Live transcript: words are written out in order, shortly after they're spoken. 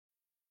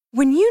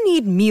When you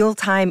need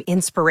mealtime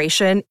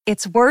inspiration,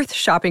 it's worth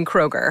shopping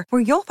Kroger,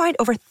 where you'll find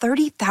over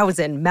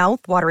 30,000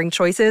 mouth-watering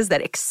choices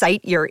that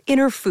excite your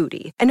inner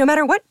foodie. And no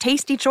matter what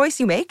tasty choice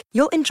you make,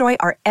 you'll enjoy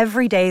our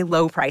everyday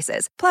low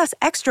prices, plus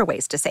extra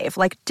ways to save,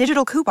 like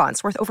digital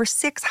coupons worth over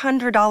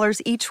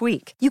 $600 each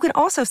week. You can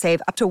also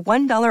save up to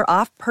 $1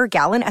 off per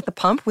gallon at the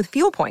pump with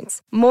fuel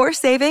points. More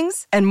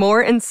savings and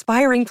more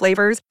inspiring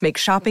flavors make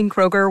shopping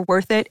Kroger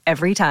worth it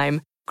every time.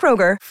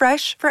 Kroger,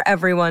 fresh for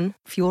everyone.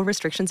 Fuel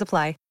restrictions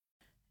apply.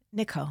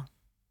 Nicole,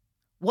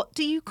 what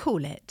do you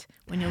call it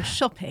when you're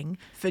shopping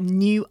for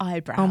new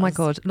eyebrows? Oh my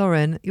God,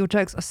 Lauren, your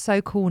jokes are so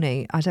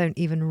corny. I don't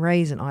even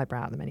raise an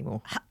eyebrow at them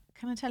anymore.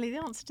 Can I tell you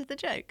the answer to the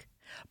joke?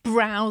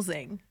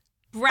 Browsing.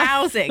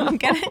 Browsing.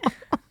 Get it?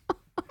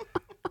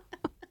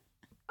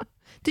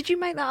 Did you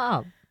make that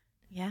up?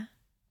 Yeah.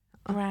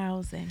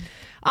 Browsing.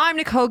 I'm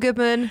Nicole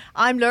Goodman.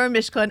 I'm Lauren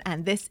Mishkon,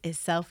 and this is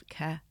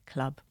Self-Care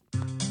Club.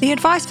 The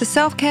advice for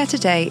self-care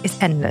today is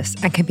endless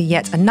and can be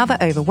yet another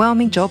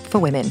overwhelming job for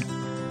women.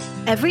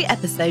 Every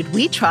episode,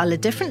 we trial a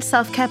different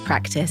self-care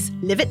practice,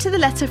 live it to the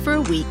letter for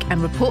a week,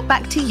 and report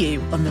back to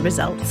you on the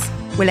results.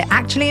 Will it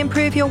actually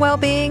improve your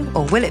well-being,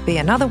 or will it be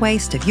another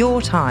waste of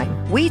your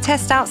time? We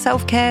test out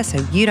self-care so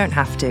you don't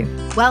have to.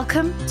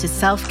 Welcome to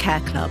Self-Care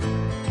Club.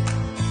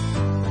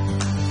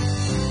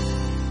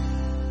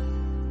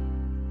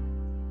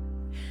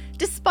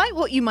 Despite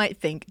what you might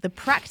think, the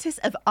practice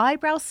of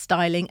eyebrow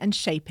styling and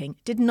shaping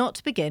did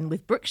not begin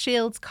with Brooke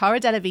Shields, Cara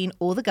Delevingne,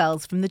 or the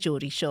girls from the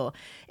Geordie Shore.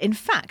 In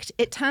fact,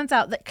 it turns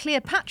out that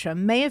Cleopatra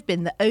may have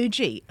been the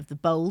OG of the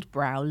bold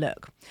brow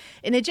look.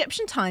 In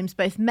Egyptian times,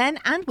 both men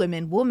and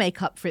women wore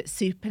makeup for its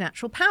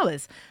supernatural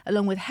powers.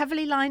 Along with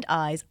heavily lined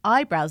eyes,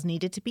 eyebrows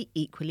needed to be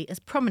equally as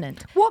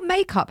prominent. What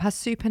makeup has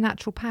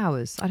supernatural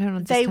powers? I don't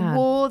understand. They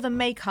wore the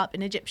makeup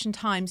in Egyptian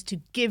times to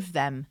give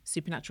them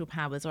supernatural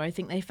powers, or I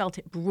think they felt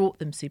it brought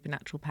them supernatural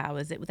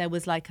powers. There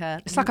was like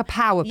a... It's like a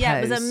power pose. Yeah,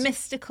 it was a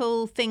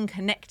mystical thing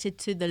connected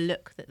to the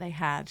look that they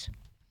had.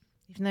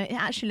 Even though it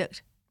actually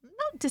looked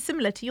not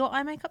dissimilar to your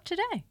eye makeup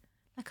today.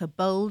 Like a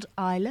bold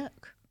eye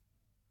look.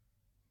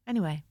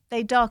 Anyway,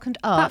 they darkened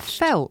arched.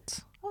 That felt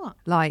What?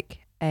 like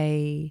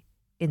a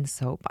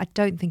insult, but I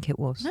don't think it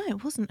was. No,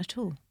 it wasn't at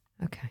all.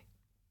 Okay.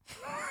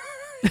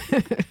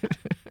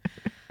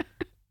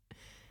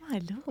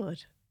 My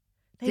Lord.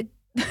 They...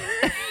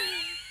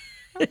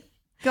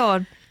 Go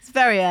on. It's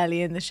very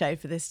early in the show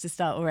for this to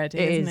start already,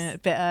 isn't it? A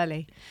bit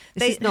early.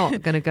 This is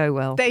not going to go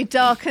well. They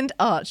darkened,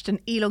 arched and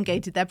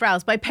elongated their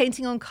brows by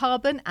painting on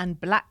carbon and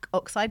black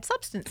oxide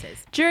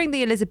substances. During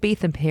the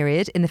Elizabethan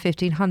period in the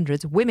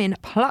 1500s, women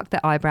plucked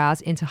their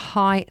eyebrows into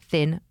high,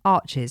 thin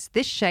arches.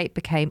 This shape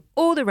became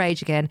all the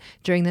rage again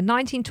during the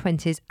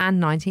 1920s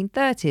and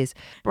 1930s.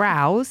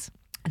 Brows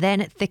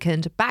then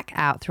thickened back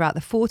out throughout the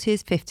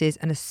 40s, 50s,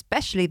 and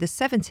especially the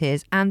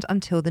 70s and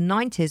until the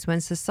 90s, when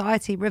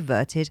society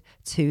reverted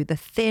to the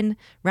thin,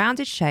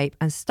 rounded shape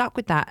and stuck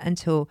with that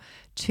until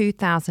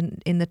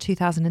 2000 in the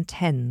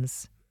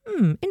 2010s.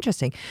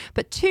 Interesting.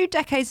 But 2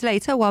 decades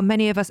later, while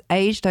many of us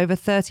aged over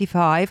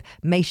 35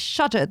 may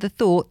shudder at the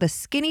thought, the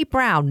skinny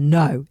brow,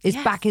 is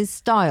back in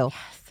style.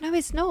 Yes. No,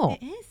 it's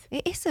not. It is.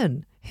 It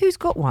isn't. Who's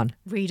got one?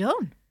 Read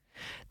on.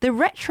 The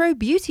retro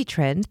beauty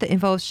trend that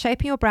involves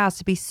shaping your brows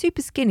to be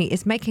super skinny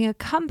is making a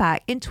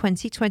comeback in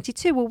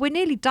 2022. Well, we're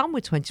nearly done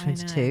with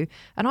 2022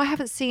 and I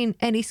haven't seen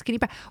any skinny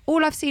brows.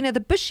 All I've seen are the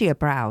bushier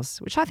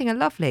brows, which I think are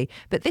lovely.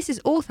 But this is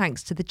all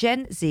thanks to the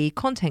Gen Z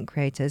content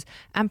creators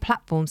and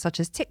platforms such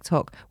as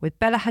TikTok, with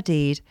Bella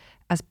Hadid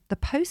as the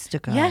poster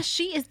girl. Yes,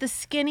 she is the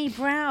skinny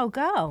brow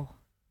girl.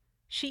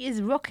 She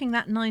is rocking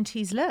that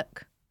 90s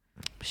look.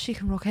 She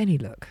can rock any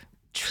look.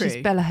 True.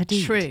 She's Bella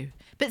Hadid. True.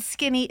 But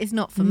skinny is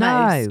not for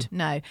No. most.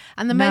 No.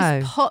 And the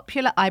most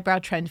popular eyebrow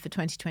trend for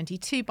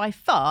 2022 by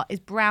far is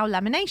brow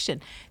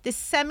lamination. This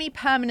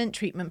semi-permanent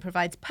treatment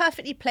provides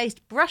perfectly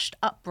placed, brushed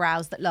up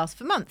brows that last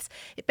for months.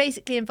 It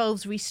basically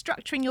involves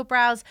restructuring your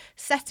brows,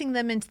 setting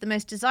them into the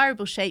most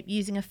desirable shape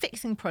using a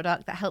fixing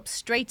product that helps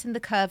straighten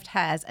the curved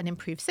hairs and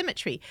improve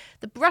symmetry.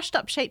 The brushed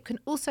up shape can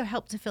also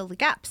help to fill the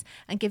gaps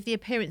and give the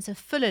appearance of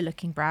fuller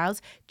looking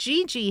brows.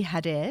 Gigi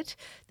Hadid,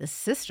 the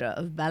sister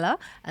of Bella,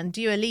 and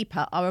Dua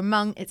Lipa are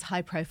among its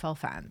high-profile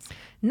fans.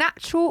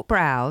 Natural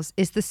brows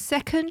is the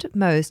second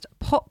most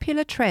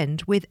popular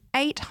trend with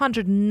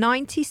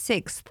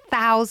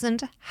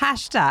 896,000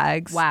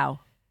 hashtags.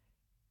 Wow.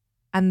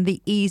 And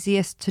the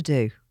easiest to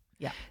do.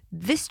 Yeah.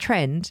 This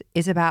trend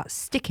is about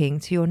sticking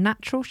to your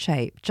natural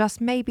shape,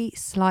 just maybe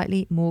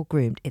slightly more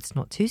groomed. It's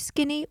not too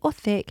skinny or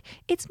thick.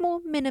 It's more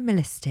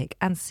minimalistic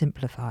and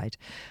simplified.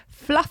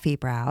 Fluffy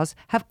brows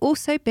have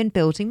also been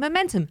building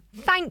momentum.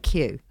 Thank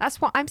you. That's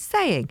what I'm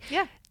saying.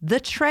 Yeah. The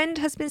trend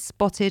has been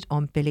spotted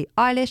on Billie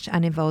Eilish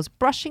and involves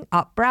brushing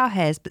up brow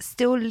hairs but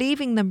still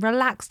leaving them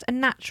relaxed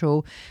and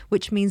natural,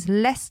 which means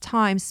less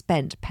time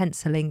spent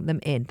penciling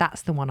them in.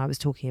 That's the one I was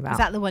talking about. Is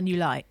that the one you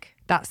like?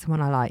 That's the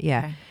one I like,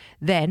 yeah. Okay.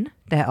 Then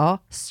there are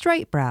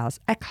straight brows.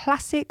 A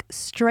classic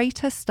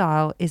straighter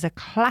style is a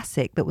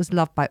classic that was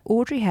loved by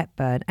Audrey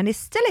Hepburn and is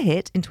still a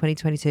hit in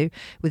 2022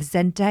 with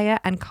Zendaya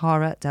and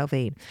Cara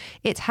Delevingne.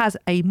 It has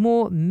a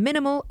more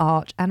minimal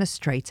arch and a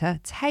straighter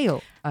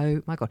tail.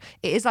 Oh my God.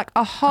 It is like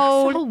a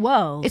whole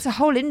world. It's a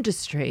whole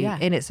industry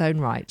in its own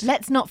right.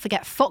 Let's not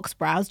forget fox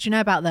brows. Do you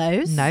know about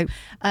those? No.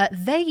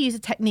 They use a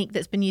technique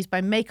that's been used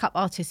by makeup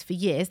artists for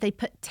years. They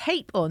put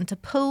tape on to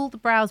pull the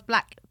brows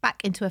back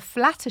into a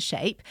flatter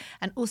shape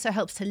and also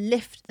helps to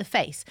lift the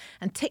face.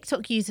 And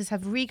TikTok users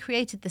have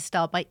recreated this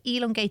style by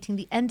elongating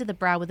the end of the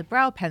brow with a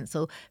brow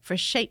pencil for a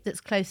shape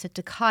that's closer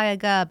to Kaya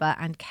Gerber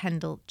and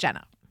Kendall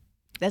Jenner.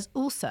 There's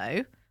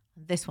also,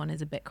 this one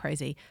is a bit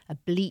crazy, a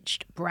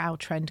bleached brow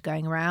trend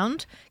going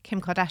around.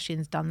 Kim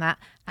Kardashian's done that.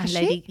 And Has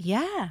she?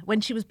 Yeah, when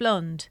she was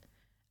blonde.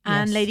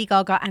 And Yes. Lady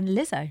Gaga and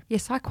Lizzo.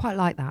 Yes, I quite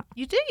like that.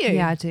 You do, you?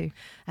 Yeah, I do.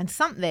 And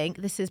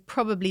this is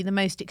probably the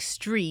most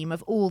extreme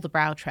of all the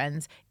brow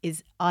trends,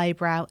 is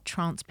eyebrow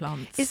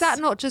transplants. Is that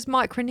not just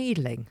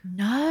microneedling?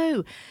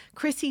 No.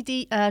 Chrissy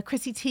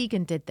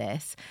Teigen did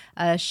this.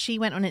 She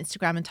went on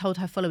Instagram and told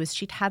her followers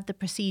she'd had the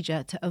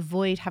procedure to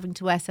avoid having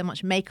to wear so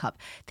much makeup.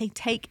 They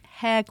take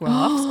hair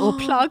grafts or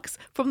plugs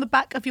from the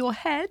back of your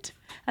head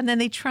and then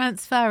they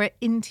transfer it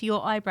into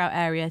your eyebrow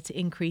area to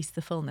increase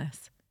the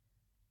fullness.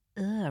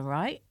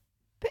 Right?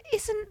 But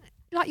isn't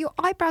like your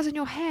eyebrows and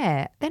your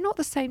hair, they're not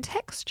the same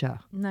texture.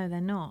 No,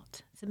 they're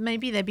not. So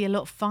maybe they'd be a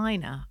lot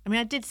finer. I mean,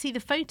 I did see the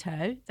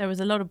photo. There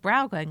was a lot of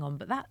brow going on,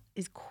 but that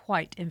is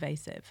quite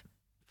invasive.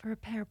 For a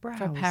pair of brows.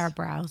 For a pair of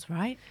brows,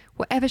 right?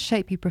 Whatever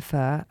shape you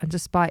prefer, and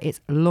despite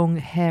its long,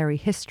 hairy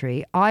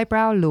history,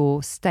 eyebrow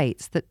law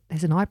states that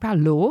there's an eyebrow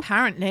law.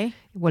 Apparently.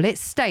 Well, it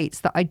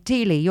states that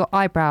ideally your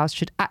eyebrows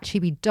should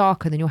actually be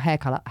darker than your hair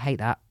colour. I hate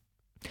that.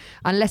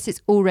 Unless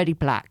it's already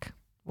black.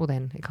 Well,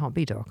 then it can't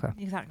be darker.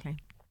 Exactly.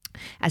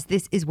 As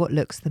this is what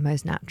looks the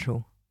most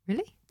natural.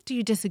 Really? Do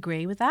you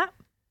disagree with that?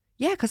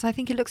 Yeah, because I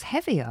think it looks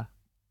heavier.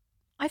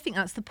 I think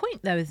that's the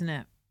point, though, isn't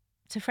it?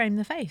 To frame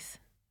the face.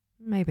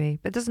 Maybe,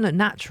 but it doesn't look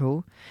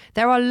natural.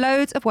 There are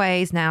loads of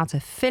ways now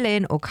to fill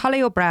in or colour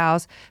your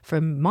brows,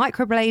 from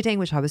microblading,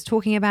 which I was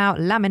talking about,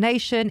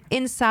 lamination,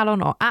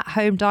 in-salon or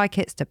at-home dye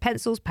kits, to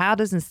pencils,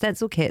 powders and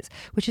stencil kits,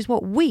 which is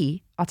what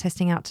we are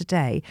testing out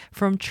today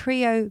from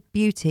Trio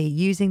Beauty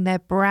using their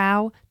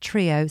Brow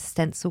Trio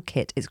Stencil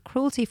Kit. It's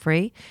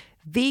cruelty-free,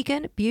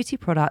 vegan beauty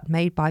product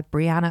made by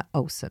Brianna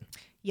Olsen.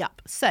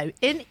 Yup. So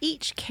in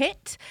each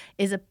kit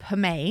is a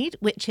pomade,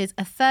 which is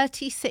a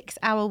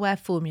 36-hour wear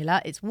formula.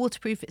 It's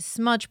waterproof, it's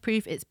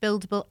smudge-proof, it's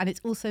buildable, and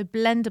it's also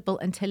blendable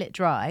until it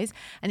dries.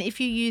 And if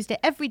you used it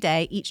every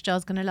day, each jar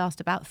is going to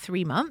last about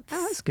 3 months. Oh,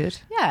 that's good.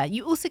 Yeah.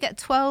 You also get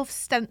 12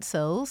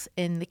 stencils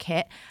in the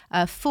kit,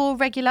 4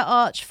 regular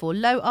arch, 4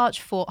 low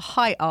arch, 4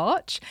 high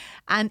arch.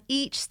 And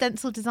each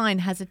stencil design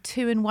has a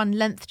 2-in-1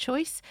 length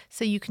choice.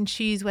 So you can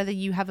choose whether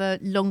you have a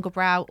longer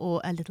brow or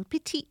a little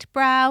petite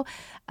brow.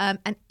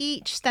 And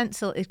each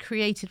stencil is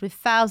created with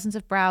thousands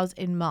of brows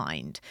in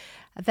mind.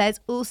 There's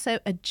also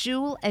a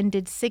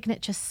dual-ended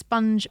signature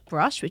sponge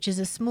brush, which is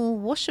a small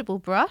washable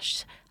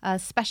brush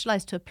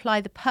specialised to apply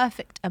the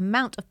perfect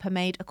amount of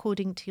pomade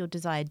according to your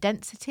desired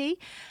density.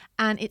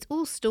 And it's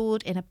all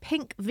stored in a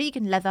pink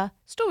vegan leather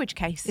storage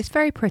case. It's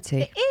very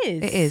pretty. It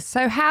is. It is.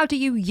 So how do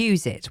you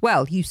use it?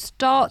 Well, you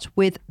start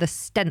with the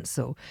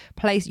stencil.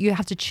 You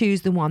have to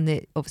choose the one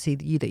that obviously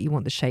that you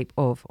want the shape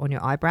of on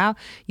your eyebrow.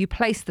 You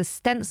place the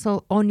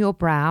stencil on your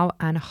brow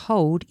and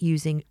hold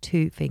using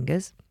 2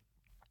 fingers.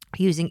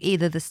 Using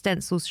either the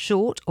stencil's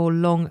short or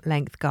long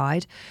length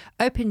guide.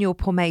 Open your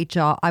pomade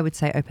jar. I would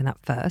say open that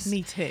first.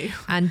 Me too.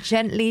 And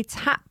gently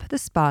tap the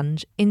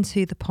sponge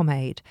into the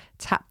pomade.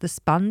 Tap the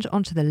sponge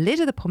onto the lid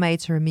of the pomade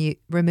to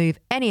remove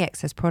any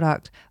excess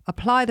product.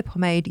 Apply the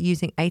pomade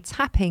using a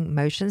tapping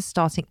motion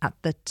starting at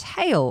the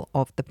tail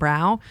of the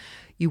brow.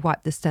 You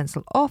wipe the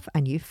stencil off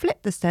and you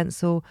flip the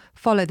stencil.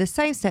 Follow the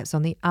same steps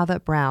on the other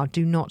brow.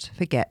 Do not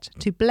forget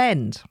to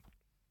blend.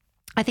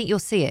 I think you'll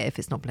see it if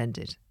it's not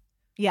blended.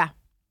 Yeah.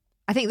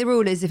 I think the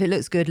rule is if it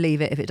looks good,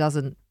 leave it. If it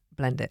doesn't,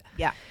 blend it.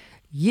 Yeah.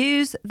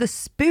 Use the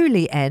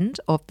spoolie end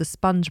of the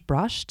sponge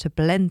brush to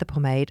blend the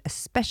pomade,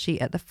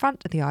 especially at the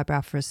front of the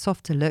eyebrow for a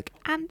softer look.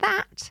 And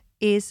that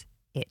is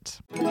it.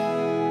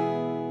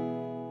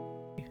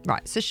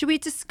 Right, so should we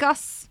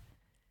discuss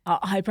Our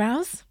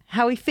eyebrows?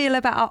 how we feel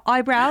about our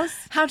eyebrows?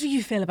 How do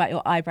you feel about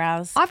your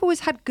eyebrows? I've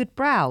always had good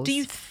brows. Do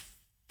you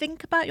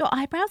think about your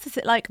eyebrows? Is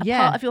it like a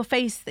Yeah. part of your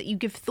face that you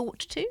give thought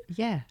to?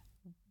 Yeah,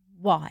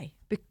 Why?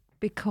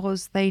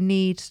 because they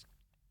need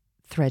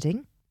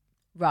threading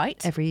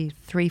Right. every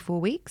 3-4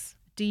 weeks.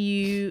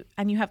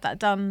 And you have that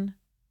done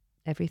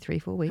Every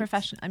 3-4 weeks.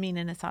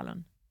 in a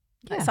salon?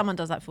 Like Yeah. someone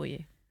does that for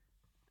you?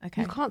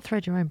 Okay. You can't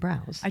thread your own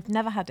brows. I've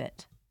never had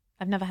it.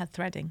 I've never had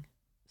threading.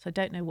 So I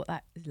don't know what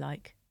that is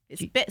like.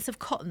 It's bits of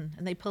cotton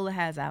and they pull the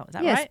hairs out. Is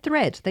that Yes, right?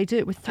 thread. They do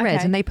it with thread,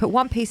 Okay. and they put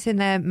one piece in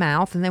their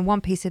mouth and then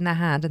one piece in their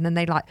hand, and then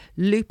they like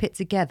loop it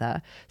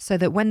together so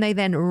that when they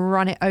then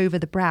run it over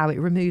the brow, it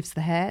removes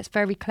the hair. It's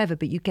very clever,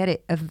 but you get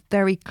it a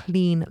very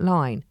clean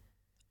line.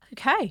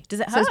 Okay. Does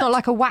it hurt? So it's not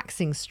like a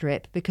waxing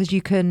strip because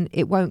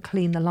it won't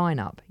clean the line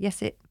up.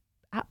 Yes, it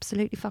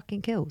absolutely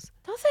fucking kills.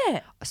 Does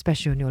it?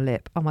 Especially on your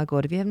lip. Oh my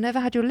God, have you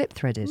never had your lip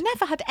threaded?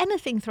 Never had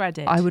anything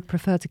threaded. I would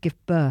prefer to give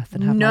birth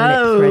than have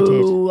my lip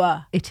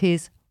threaded. It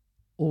is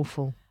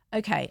awful.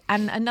 Okay,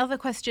 and another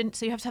question.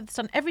 So you have to have this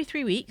done every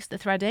 3 weeks, the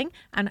threading.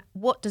 And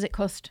what does it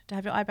cost to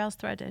have your eyebrows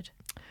threaded?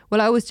 Well,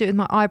 I always do it with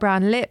my eyebrow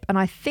and lip, and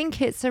I think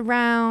it's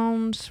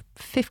around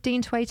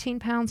 £15 to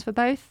 £18 for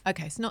both.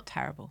 Okay, it's not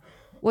terrible.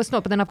 Well, it's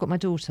not, but then I've got my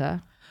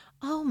daughter.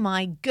 Oh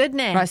my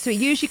goodness. Right, so it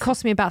usually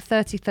costs me about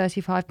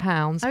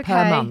 £30-35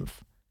 per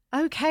month.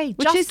 Okay,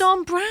 just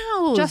on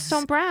brows. Just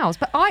on brows.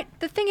 But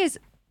the thing is,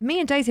 me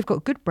and Daisy have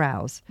got good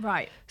brows.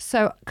 Right.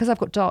 So, because I've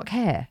got dark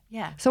hair.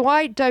 Yeah. So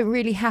I don't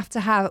really have to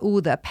have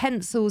all the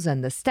pencils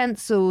and the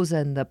stencils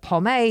and the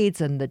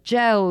pomades and the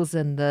gels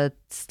and the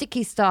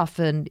sticky stuff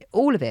and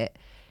all of it.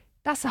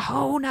 That's a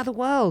whole nother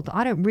world that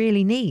I don't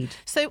really need.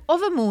 So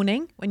of a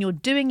morning, when you're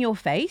doing your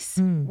face,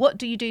 what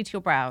do you do to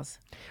your brows?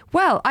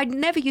 Well, I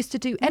never used to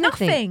do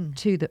anything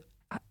to the...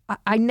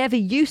 I never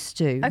used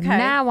to. Okay.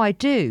 Now I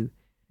do.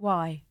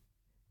 Why?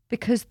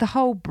 Because the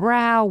whole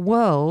brow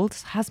world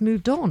has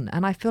moved on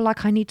and I feel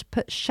like I need to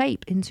put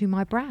shape into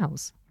my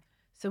brows.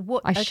 So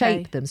what? I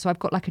shape them. So I've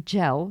got like a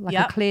gel, like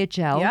a clear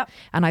gel,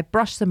 and I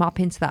brush them up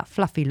into that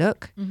fluffy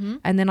look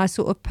and then I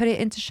sort of put it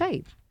into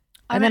shape.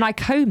 And then I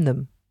comb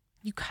them.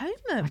 You comb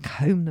them? I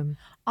comb them.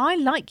 I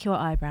like your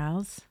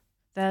eyebrows.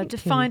 They're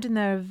defined and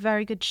they're a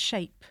very good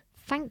shape.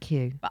 Thank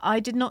you. But I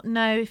did not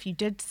know if you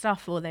did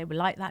stuff or they were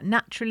like that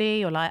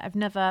naturally or like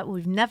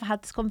we've never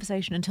had this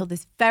conversation until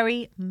this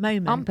very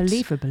moment.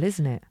 Unbelievable,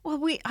 isn't it? Well,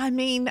 we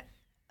can't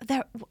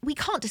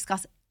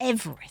discuss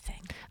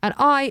everything. And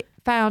I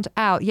found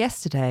out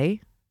yesterday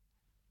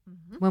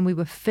when we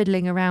were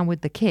fiddling around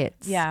with the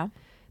kits that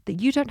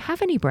you don't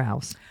have any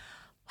brows.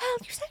 Well,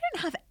 you say I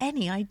don't have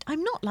any.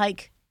 I'm not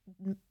like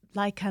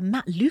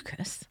Matt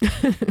Lucas.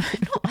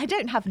 I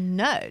don't have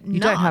You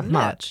don't have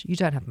much. You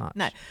don't have much.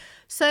 No.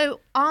 So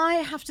I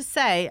have to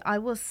say I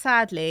was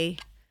sadly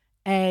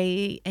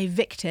a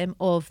victim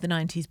of the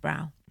 90s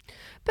brow.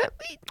 But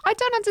I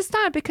don't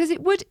understand because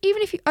it would,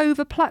 even if you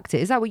over plucked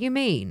it, is that what you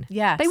mean?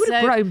 Yeah. They would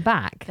have grown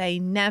back. They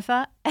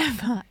never,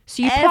 ever,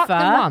 So you plucked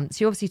them once.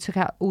 You obviously took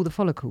out all the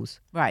follicles.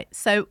 Right.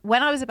 So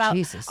when I was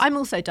I'm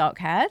also dark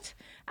haired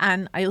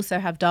and I also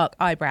have dark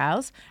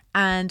eyebrows.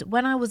 And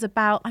when I was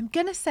I'm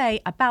going to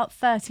say about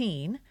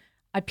 13,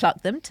 I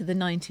plucked them to the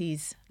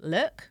 90s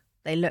look.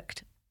 They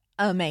looked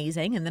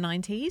amazing in the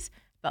 90s,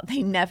 but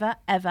they never,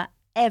 ever,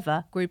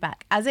 ever grew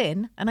back. As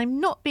in, and I'm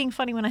not being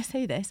funny when I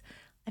say this,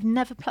 I've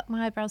never plucked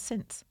my eyebrows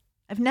since.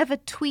 I've never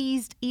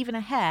tweezed even a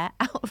hair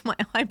out of my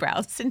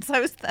eyebrows since I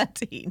was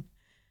 13.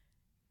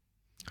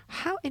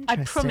 How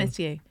interesting. I promise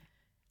you.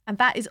 And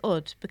that is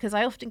odd because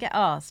I often get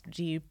asked,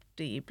 do you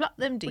pluck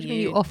them? What do you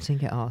mean you often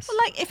get asked? Well,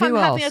 like if I'm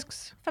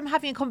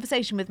having a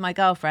conversation with my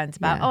girlfriends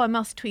about, I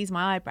must tweeze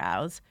my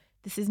eyebrows,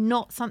 this is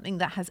not something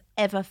that has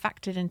ever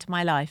factored into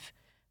my life.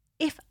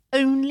 If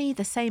only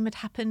the same had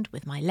happened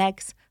with my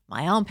legs,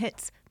 my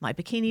armpits, my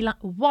bikini line.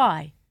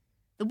 Why?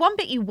 The one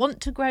bit you want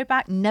to grow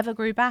back never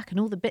grew back, and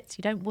all the bits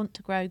you don't want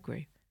to grow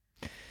grew.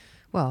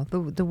 Well,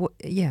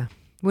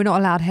 we're not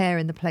allowed hair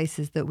in the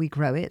places that we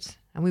grow it,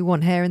 and we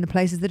want hair in the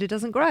places that it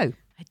doesn't grow.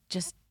 I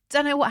just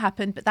don't know what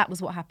happened, but that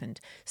was what happened.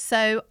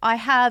 So I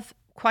have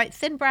quite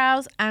thin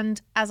brows,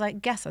 and as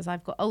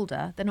I've got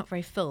older, they're not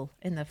very full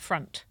in the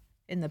front,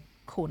 in the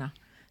corner.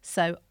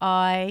 So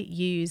I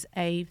use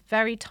a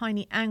very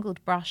tiny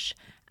angled brush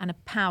and a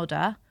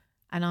powder,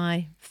 and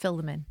I fill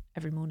them in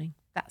every morning.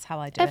 That's how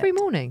I do it. Every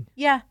morning?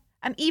 Yeah.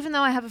 And even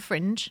though I have a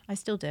fringe, I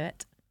still do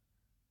it.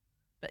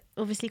 But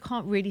obviously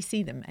can't really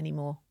see them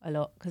anymore a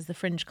lot because the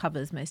fringe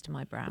covers most of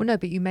my brow. Well, no,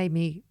 but you made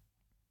me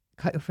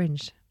cut your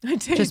fringe. I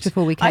did. Just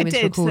before we came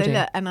into recording. So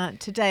look,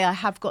 and today I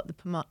have got the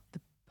pomade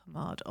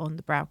on,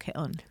 the brow kit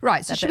on.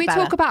 Right, so should we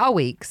talk about our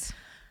weeks?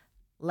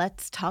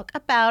 Let's talk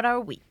about our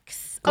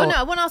weeks. No,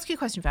 I want to ask you a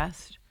question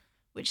first.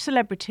 Which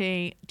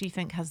celebrity do you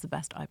think has the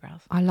best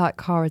eyebrows? I like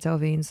Cara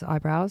Delevingne's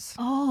eyebrows.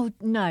 Oh,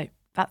 no.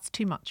 That's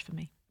too much for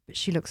me. But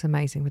she looks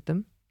amazing with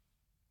them.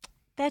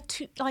 They're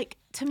too,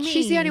 to me...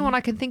 She's the only one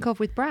I can think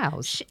of with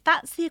brows.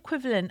 That's the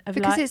equivalent of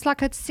because it's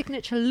like a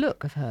signature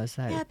look of hers,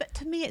 though. Yeah, but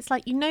to me it's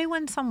like,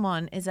 when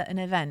someone is at an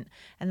event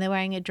and they're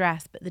wearing a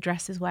dress, but the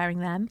dress is wearing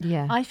them.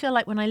 Yeah. I feel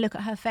like when I look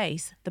at her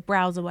face, the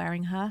brows are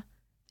wearing her.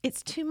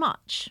 It's too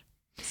much.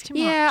 It's too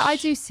much. Yeah, I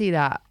do see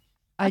that.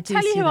 I'll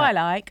tell you who I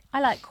like. I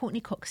like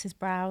Courtney Cox's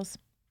brows.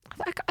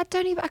 I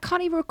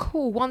can't even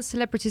recall one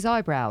celebrity's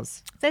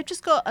eyebrows. They've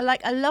just got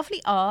a lovely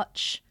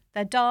arch.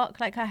 They're dark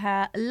like her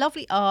hair. A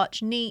lovely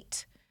arch,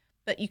 neat,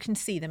 but you can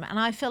see them. And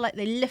I feel like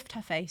they lift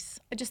her face.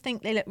 I just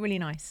think they look really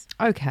nice.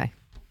 Okay.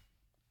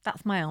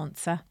 That's my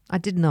answer. I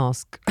didn't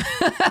ask.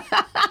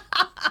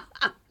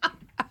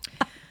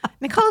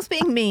 Nicole's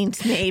being mean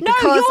to me. No,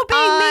 you're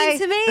being mean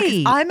to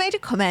me. I made a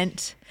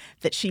comment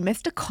that she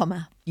missed a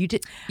comma. You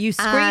did. You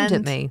screamed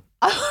at me.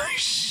 Oh,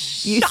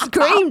 You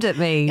screamed at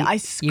me. Yeah, I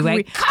You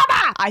went,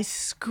 comma! I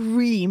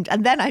screamed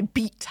and then I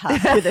beat her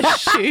with a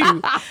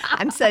shoe.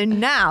 And so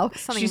now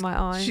Something in my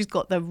eye. She's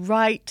got the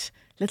right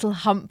little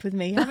hump with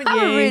me, haven't you?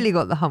 I've really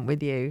got the hump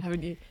with you.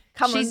 Haven't you?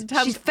 Come on.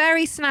 She's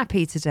very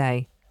snappy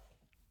today.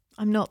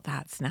 I'm not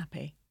that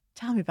snappy.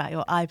 Tell me about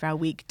your eyebrow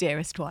week,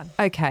 dearest one.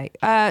 Okay.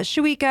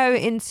 Should we go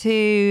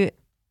into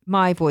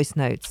my voice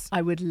notes?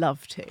 I would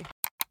love to.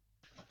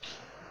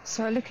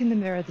 So I look in the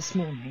mirror this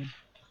morning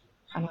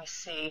and I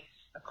see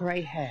a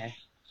grey hair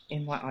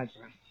in my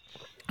eyebrow.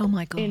 Oh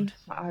my God. In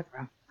my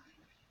eyebrow.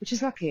 Which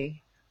is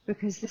lucky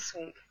because this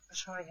week we're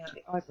trying out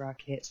the eyebrow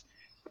kit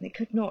and it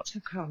could not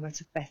have come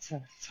at a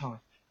better time.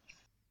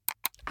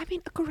 I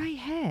mean, a grey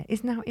hair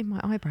is now in my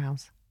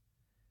eyebrows.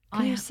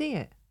 Can you see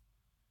it?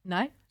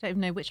 No, don't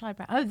even know which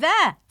eyebrow. Oh, there.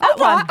 Oh, That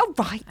one. right. Oh,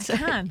 right. I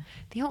can.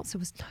 The answer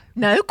was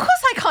no. No, of course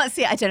I can't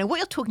see it. I don't know what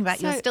you're talking about.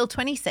 So- You're still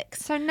 26.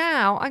 So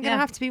now I'm going to Yeah.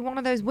 have to be one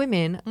of those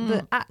women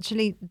that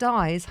actually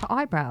dyes her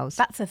eyebrows.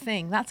 That's a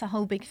thing. That's a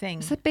whole big thing.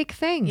 It's a big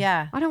thing.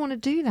 Yeah. I don't want to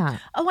do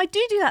that. Oh, I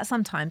do that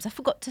sometimes. I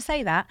forgot to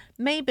say that.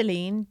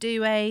 Maybelline do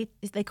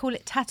they call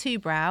it tattoo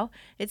brow.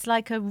 It's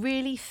like a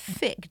really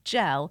thick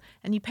gel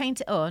and you paint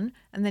it on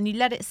and then you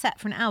let it set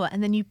for an hour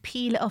and then you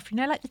peel it off. You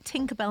know, like the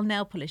Tinkerbell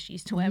nail polish you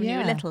used to wear when you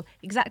were Yeah. little?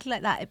 Exactly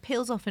like that. It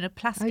peels off in a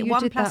plastic, you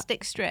one did that.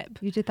 plastic strip.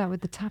 You did that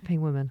with the tapping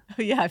woman.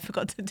 Oh, yeah, I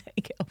forgot to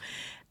take it off.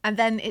 And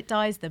then it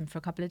dyes them for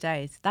a couple of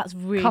days. That's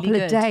really Couple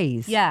good. of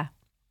days? Yeah.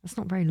 That's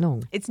not very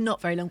long. It's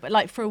not very long, but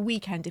like for a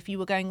weekend, if you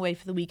were going away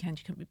for the weekend,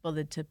 you couldn't be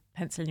bothered to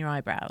pencil in your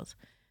eyebrows.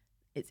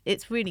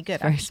 It's really good,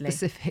 Very actually.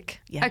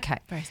 specific. Yeah, Okay.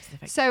 very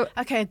specific. So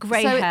Okay,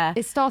 grey so hair.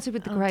 It started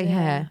with the Oh, grey dear.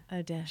 hair.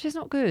 Oh dear. She's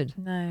not good.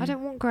 No. I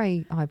don't want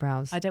grey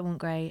eyebrows. I don't want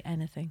grey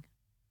anything.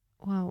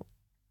 Well,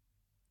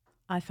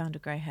 I found a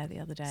grey hair the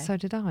other day. so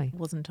did I. It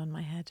wasn't on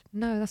my head.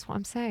 No, that's what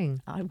I'm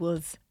saying. I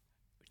was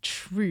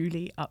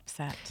truly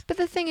upset. But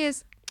the thing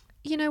is,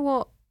 you know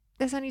what?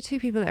 There's only 2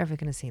 people that are ever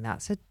going to see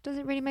that. So does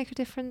it really make a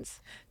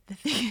difference? The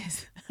thing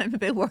is, I'm a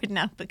bit worried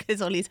now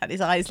because Ollie's had his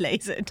eyes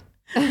lasered.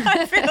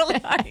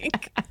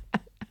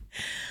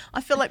 I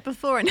feel like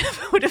before I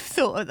never would have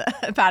thought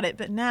about it,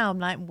 but now I'm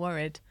like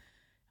worried.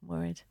 I'm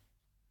worried.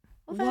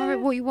 Although,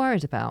 What are you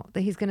worried about?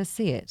 That he's going to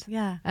see it?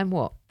 yeah, And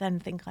what? then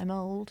think I'm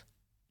old.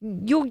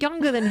 You're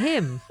younger than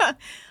him.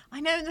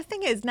 I know, and the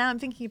thing is, now I'm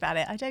thinking about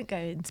it, I don't go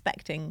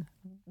inspecting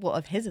what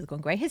of his has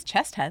gone grey. His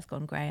chest hair's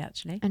gone grey,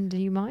 actually. And do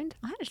you mind?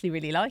 I actually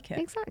really like it.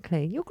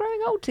 Exactly. You're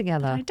growing old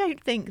together. I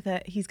don't think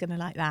that he's going to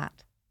like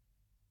that.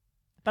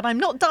 But I'm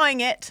not dyeing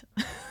it.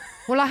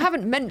 Well, I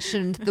haven't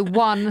mentioned the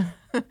one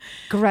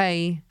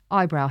grey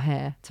eyebrow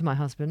hair to my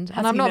husband,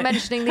 and I'm not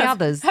mentioning the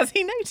others. Has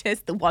he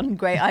noticed the one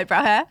grey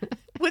eyebrow hair?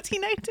 Would he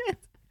notice?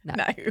 No.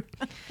 No.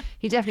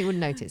 He definitely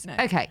wouldn't notice. No.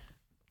 Okay.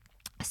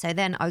 So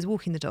then I was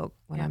walking the dog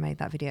when I made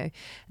that video,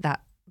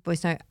 that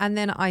voice note, and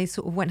then I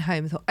sort of went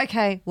home and thought,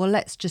 okay, well,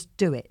 let's just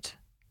do it.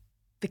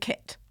 The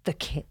kit. The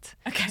kit.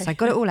 Okay. So I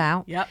got it all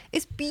out. Yep.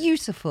 It's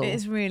beautiful. It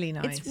is really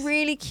nice. It's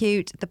really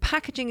cute. The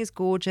packaging is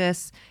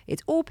gorgeous.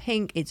 It's all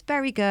pink. It's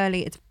very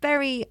girly. It's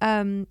very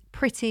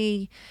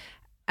pretty.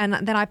 And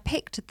then I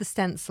picked the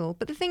stencil.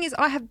 But the thing is,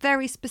 I have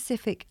very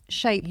specific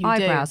shape You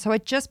eyebrows. do. So I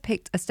just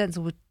picked a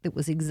stencil that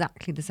was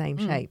exactly the same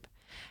shape.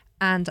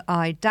 And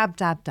I dab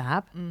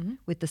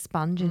with the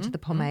sponge into the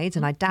pomade.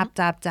 And I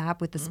dab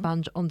with the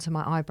sponge onto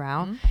my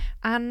eyebrow.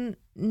 And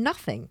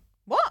nothing.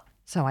 What?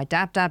 So I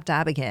dab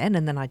again.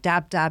 And then I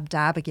dab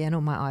again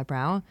on my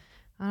eyebrow.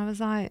 And I was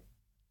like,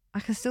 I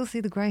can still see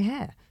the grey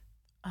hair.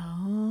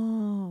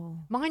 Oh.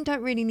 Mine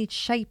don't really need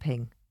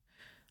shaping.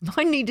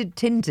 Mine needed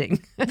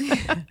tinting.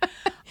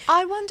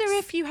 I wonder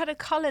if you had a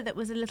colour that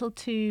was a little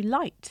too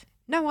light.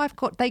 No,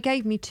 they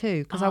gave me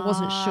 2 because I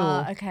wasn't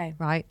sure. Okay.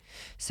 Right.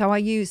 So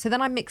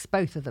then I mixed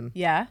both of them.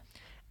 Yeah.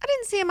 I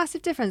didn't see a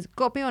massive difference,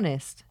 got to be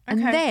honest.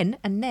 Okay.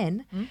 And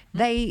then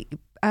they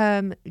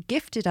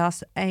gifted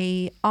us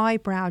a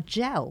eyebrow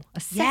gel, a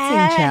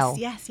setting gel.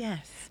 Yes.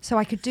 So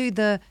I could do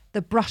the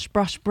brush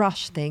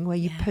thing where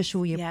you push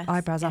all your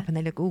eyebrows up and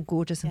they look all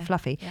gorgeous and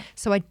fluffy. Yeah.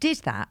 So I did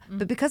that.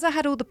 But because I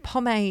had all the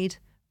pomade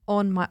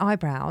on my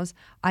eyebrows,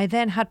 I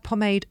then had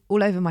pomade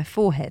all over my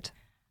forehead.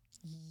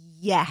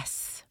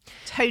 Yes.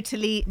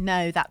 Totally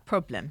know that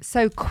problem.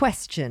 So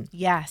question.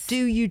 Yes.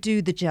 Do you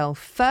do the gel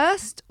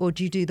first or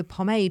do you do the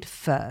pomade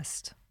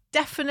first?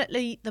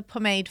 Definitely the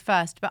pomade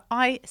first, but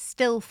I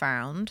still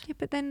found Yeah,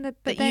 but then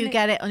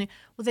get it on.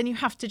 Well, then you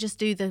have to just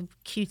do the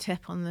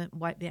Q-tip on the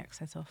wipe the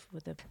excess off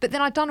with the. But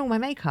then I'd done all my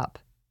makeup.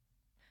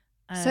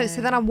 So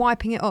then I'm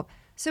wiping it up.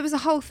 So it was a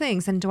whole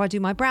thing. So then do I do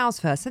my brows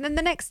first? And then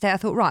the next day I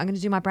thought, right, I'm going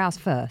to do my brows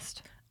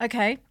first.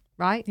 Okay.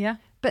 Right? Yeah.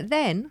 But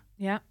then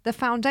Yeah. the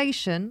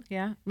foundation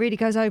Yeah. really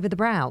goes over the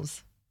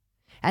brows.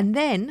 And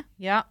then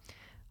Yeah.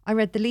 I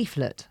read the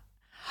leaflet.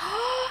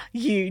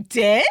 You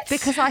did?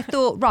 Because I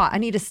thought, right, I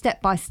need a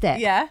step-by-step.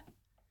 Yeah.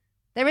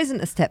 There isn't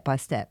a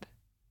step-by-step.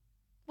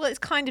 Well, it's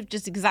kind of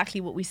just exactly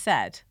what we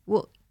said.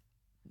 Well,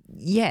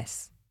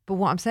 yes. But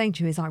what I'm saying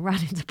to you is I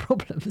ran into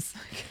problems.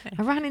 Okay.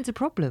 I ran into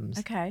problems.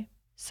 Okay.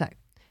 So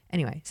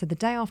anyway, so the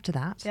day after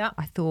that, Yeah.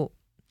 I thought,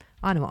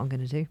 I know what I'm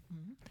going to do.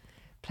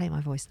 Play my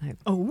voice note.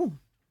 Oh.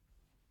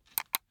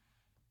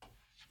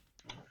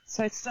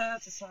 So I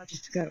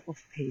decided to go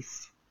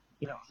off-piste.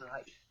 You know,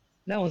 like,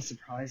 no one's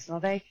surprised, are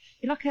they?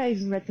 You're lucky I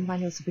even read the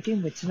manual to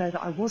begin with to know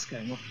that I was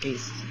going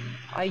off-piste.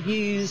 I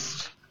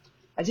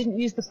didn't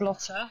use the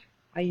blotter.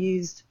 I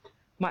used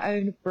my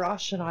own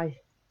brush and I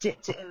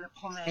dipped it in the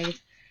pomade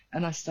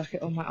and I stuck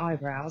it on my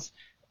eyebrows.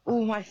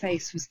 All my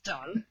face was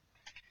done.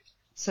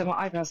 So my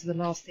eyebrows are the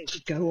last thing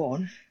to go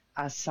on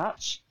as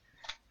such.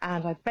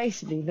 And I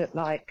basically looked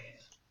like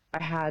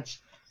I had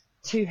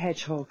 2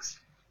 hedgehogs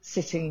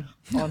sitting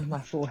on my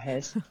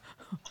forehead.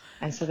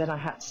 And so then I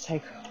had to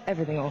take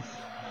everything off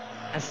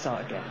and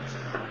start again.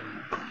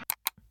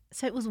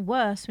 So it was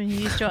worse when you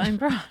used your own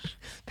brush.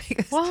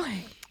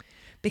 Why?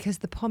 Because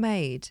the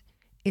pomade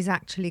is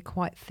actually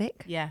quite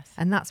thick. Yes.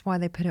 And that's why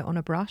they put it on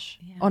a brush,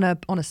 on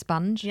a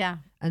sponge. Yeah.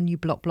 And you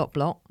blot,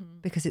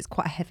 because it's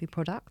quite a heavy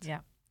product. Yeah.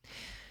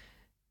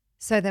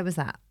 So there was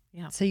that.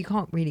 Yeah. So you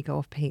can't really go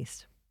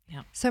off-piste.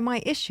 Yeah. So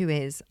my issue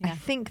is, I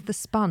think the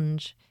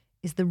sponge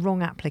is the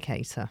wrong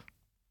applicator.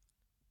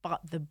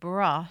 But the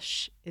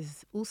brush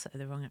is also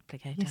the wrong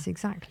applicator. Yes,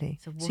 exactly.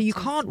 So you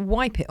can't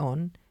wipe it on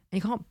and you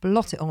can't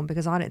blot it on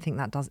because I don't think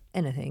that does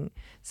anything.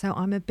 So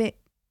I'm a bit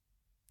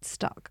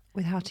stuck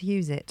with how to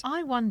use it.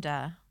 I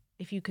wonder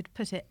if you could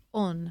put it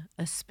on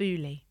a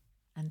spoolie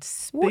and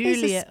spoolie What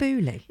is a it.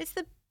 spoolie? It's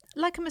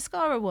like a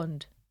mascara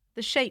wand.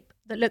 The shape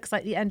that looks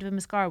like the end of a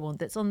mascara wand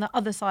that's on the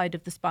other side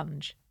of the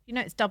sponge. You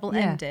know, it's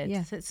double-ended.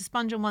 Yeah. So it's a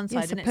sponge on one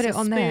side So and put it's it a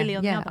on spoolie there.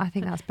 on the Yeah, other. I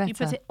think that's better. You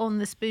put it on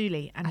the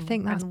spoolie and I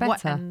think that's and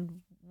better.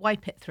 And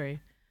wipe it through.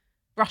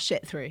 Brush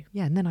it through.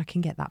 Yeah, and then I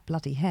can get that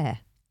bloody hair.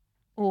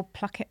 Or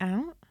pluck it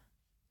out.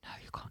 No,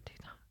 you can't do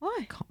that. Why?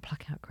 You can't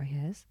pluck out grey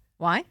hairs.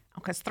 Why?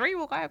 Because 3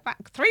 will go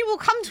back. 3 will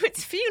come to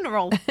its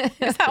funeral.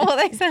 Is that what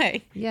they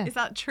say? Yeah. Is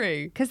that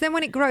true? Because then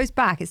when it grows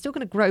back, it's still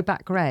going to grow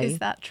back grey. Is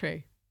that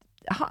true?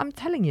 I'm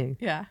telling you.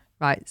 Yeah.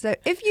 Right. So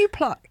if you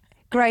pluck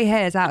grey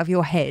hairs out of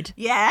your head,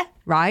 Yeah.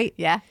 right?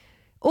 Yeah.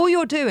 All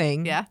you're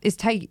doing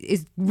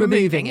is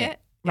removing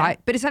it, right?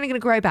 But it's only going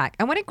to grow back.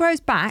 And when it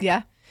grows back,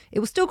 it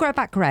will still grow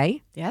back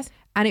grey. Yes.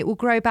 And it will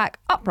grow back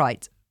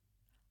upright.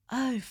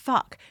 Oh,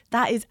 fuck.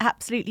 That is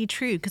absolutely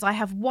true because I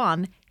have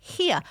one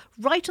here,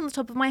 right on the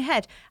top of my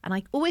head. And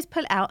I always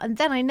pull it out and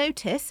then I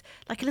notice,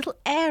 like a little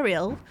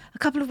aerial, a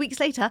couple of weeks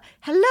later,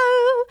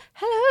 hello,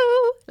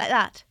 like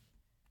that.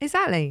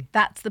 Exactly.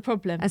 That's the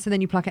problem. And so then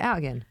you pluck it out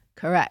again.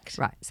 Correct.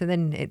 Right. So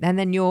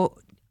then you're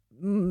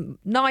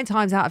 9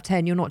 times out of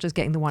 10, you're not just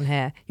getting the one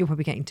hair. You're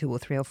probably getting 2 or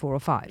 3 or 4 or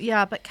 5.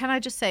 Yeah, but can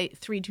I just say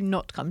 3 do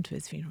not come to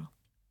his funeral?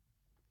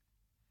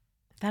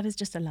 That is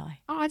just a lie.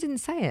 Oh, I didn't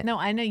say it. No,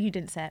 I know you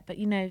didn't say it, but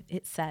you know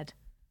it's said.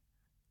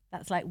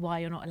 That's like why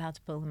you're not allowed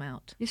to pull them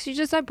out. You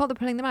just don't bother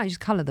pulling them out. You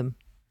just colour them.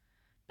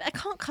 But I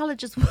can't colour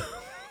just one.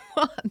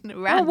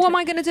 Oh, what am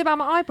I going to do about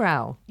my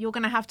eyebrow? You're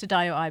going to have to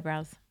dye your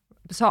eyebrows.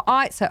 So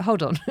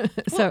hold on.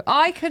 So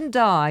I can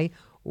dye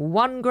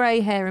 1 grey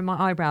hair in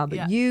my eyebrow,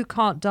 but you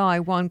can't dye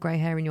 1 grey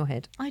hair in your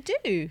head. I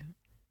do.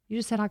 You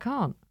just said I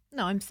can't.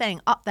 No, I'm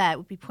saying up there it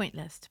would be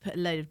pointless to put a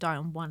load of dye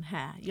on 1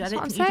 hair. I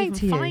don't think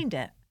you'd even find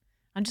it.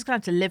 I'm just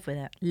going to have to live with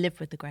it. Live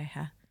with the grey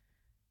hair.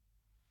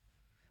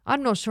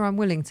 I'm not sure I'm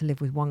willing to live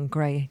with 1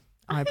 grey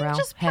eyebrow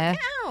just hair.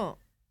 pluck it out.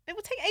 It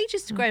will take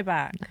ages to grow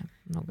back. No,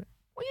 not good.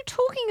 What are you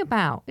talking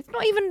about? It's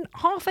not even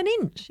half an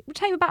inch. It would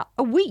take about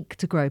a week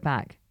to grow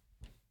back.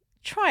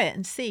 Try it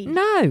and see.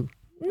 No.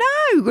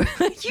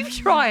 You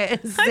try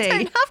it and see. I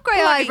don't have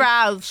grey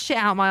eyebrows. Shit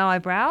out my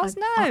eyebrows.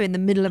 No, in the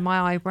middle of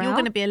my eyebrow. You're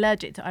going to be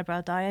allergic to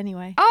eyebrow dye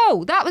anyway.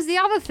 Oh, that was the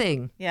other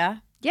thing. Yeah.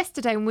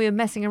 Yesterday when we were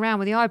messing around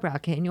with the eyebrow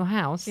kit in your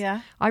house,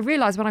 I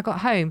realised when I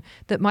got home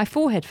that my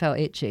forehead felt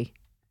itchy.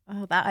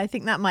 Oh, I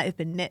think that might have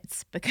been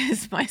nits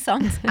because my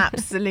son's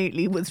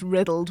absolutely was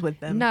riddled with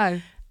them. No,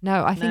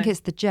 I think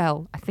it's the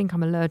gel. I think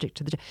I'm allergic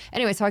to the gel.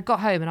 Anyway, so I got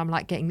home and I'm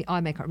like getting the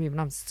eye makeup removed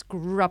and I'm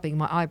scrubbing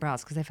my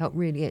eyebrows because they felt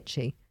really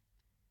itchy.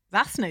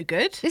 That's no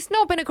good. It's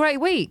not been a great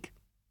week.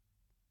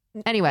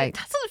 Anyway.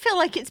 That doesn't feel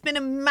like it's been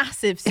a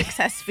massive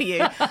success for you.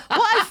 What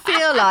I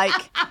feel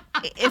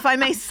like, if I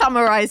may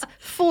summarise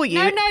for you.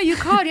 No, you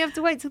can't. You have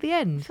to wait till the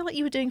end. I feel like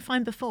you were doing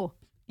fine before.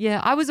 Yeah,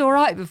 I was all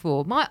right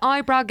before. My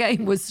eyebrow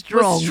game was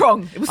strong.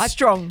 It was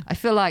strong. I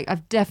feel like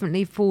I've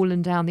definitely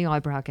fallen down the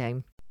eyebrow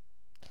game.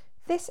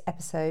 This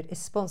episode is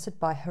sponsored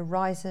by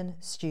Horizon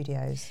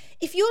Studios.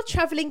 If you're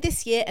travelling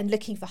this year and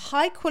looking for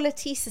high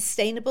quality,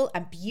 sustainable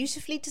and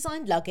beautifully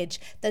designed luggage,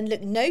 then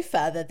look no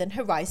further than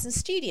Horizon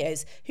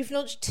Studios, who've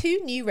launched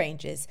 2 new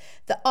ranges.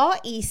 The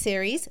RE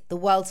series, the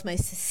world's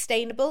most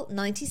sustainable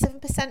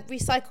 97%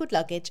 recycled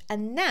luggage,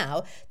 and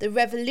now the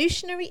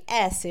revolutionary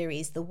Air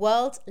series, the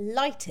world's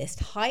lightest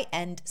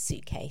high-end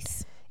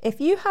suitcase. If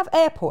you have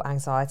airport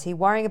anxiety,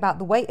 worrying about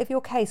the weight of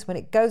your case when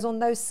it goes on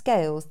those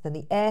scales, then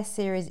the Air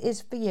series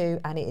is for you,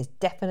 and it is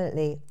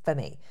definitely for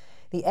me.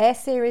 The Air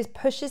series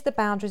pushes the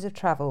boundaries of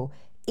travel.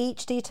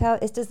 Each detail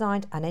is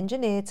designed and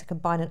engineered to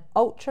combine an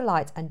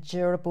ultralight and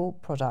durable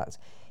product.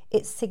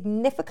 It's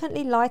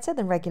significantly lighter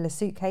than regular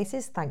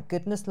suitcases, thank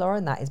goodness,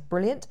 Lauren, that is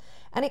brilliant.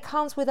 And it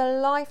comes with a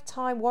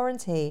lifetime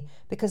warranty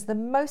because the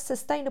most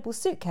sustainable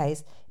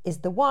suitcase is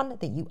the one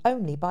that you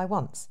only buy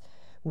once.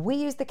 We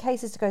used the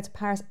cases to go to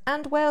Paris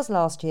and Wales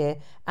last year,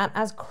 and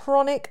as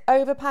chronic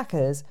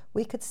overpackers,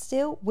 we could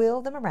still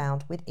wheel them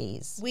around with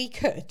ease. We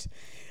could.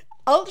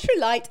 Ultra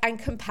light and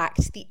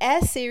compact, the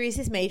Air series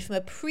is made from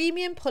a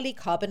premium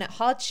polycarbonate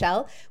hard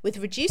shell with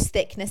reduced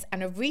thickness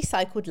and a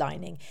recycled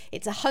lining.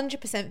 It's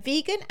 100%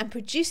 vegan and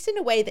produced in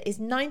a way that is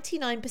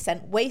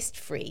 99%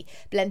 waste-free,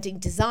 blending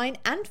design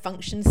and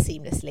function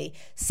seamlessly.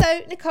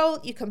 So, Nicole,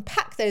 you can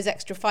pack those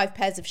extra 5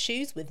 pairs of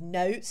shoes with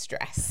no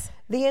stress.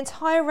 The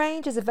entire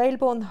range is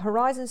available on the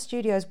Horizon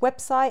Studios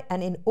website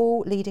and in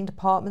all leading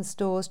department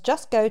stores.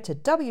 Just go to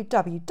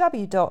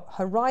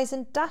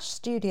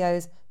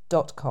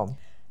www.horizon-studios.com.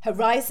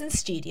 Horizon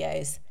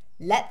Studios.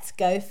 Let's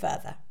go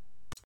further.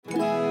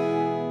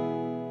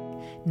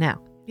 Now,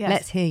 Yes.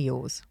 let's hear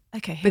yours.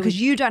 Okay. Because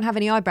you don't have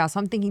any eyebrows,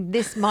 so I'm thinking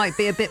this might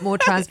be a bit more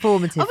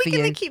transformative Are we for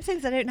going to you. keep saying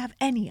that I don't have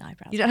any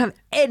eyebrows? You don't have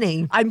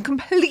any. I'm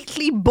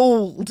completely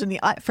bald.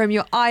 From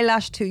your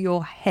eyelash to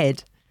your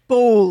head.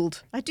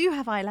 Bald. I do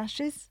have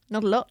eyelashes.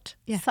 Not a lot.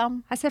 Yeah.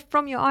 Some. I said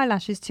from your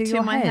eyelashes to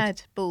your my head.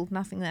 head. Bald.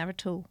 Nothing there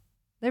at all.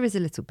 There is a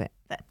little bit.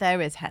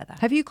 There is hair there.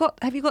 Have you got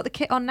the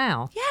kit on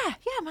now? Yeah,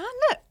 man.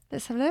 Look.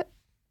 Let's have a look.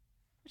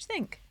 What do you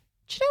think?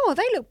 Do you know what?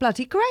 They look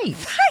bloody great.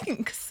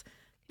 Thanks.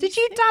 Did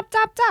you dab?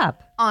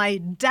 I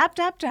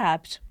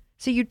dabbed.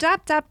 So you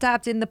dabbed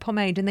in the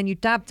pomade and then you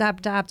dabbed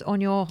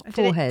on your I did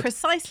it forehead.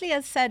 precisely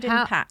as said in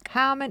pack.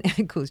 How many?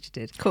 Of course you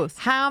did. Of course.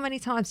 How many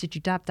times did you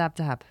dab?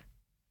 That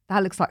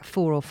looks like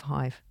 4 or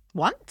 5.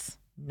 Once.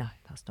 No,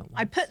 that's not one.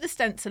 I put the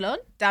stencil on,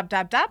 dab,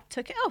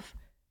 took it off.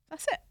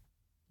 That's it.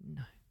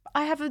 No.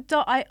 I have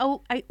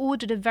I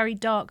ordered a very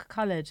dark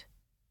coloured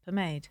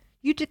pomade.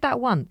 You did that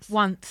once.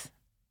 But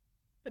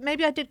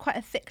maybe I did quite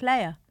a thick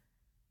layer.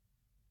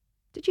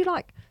 Did you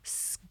like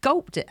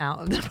sculpt it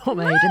out of the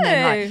pomade and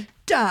then like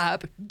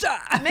dab?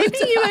 Maybe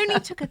you only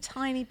took a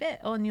tiny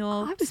bit on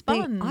your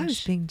sponge. I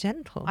was being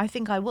gentle. I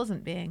think I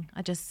wasn't being.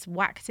 I just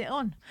whacked it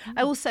on.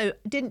 I also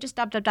didn't just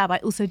dab. I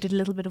also did a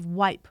little bit of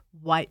wipe.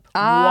 You.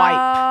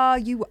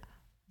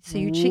 So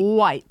you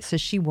wipe. So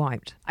she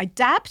wiped. I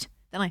dabbed,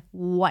 then I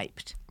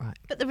wiped. Right.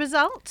 But the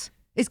result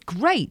It's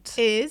great.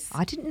 is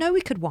I didn't know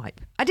we could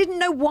wipe. I didn't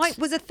know wipe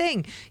was a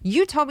thing.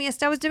 You told me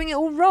Estelle was doing it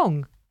all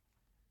wrong.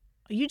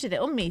 you did it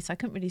on me, so I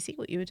couldn't really see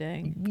what you were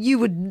doing. You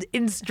were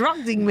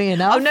instructing me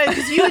enough. Oh no,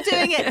 because you were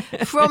doing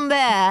it from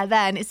there.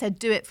 Then it said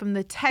do it from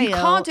the tail. You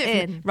can't do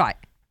it in. right.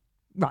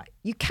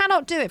 You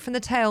cannot do it from the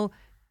tail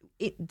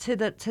to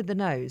the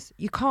nose.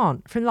 You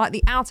can't from like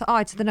the outer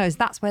eye to the nose.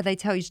 That's where they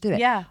tell you to do it.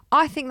 Yeah.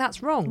 I think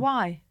that's wrong.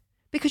 Why?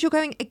 Because you're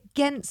going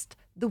against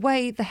the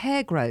way the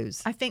hair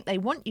grows. I think they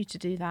want you to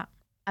do that,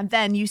 and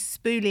then you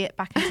spoolie it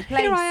back into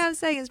place. Here I am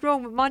saying it's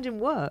wrong, but mine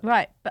didn't work.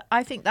 Right, but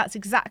I think that's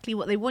exactly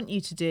what they want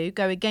you to do: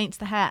 go against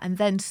the hair and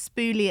then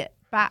spoolie it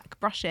back,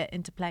 brush it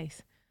into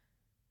place.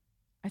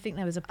 I think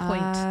there was a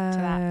point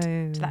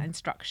to that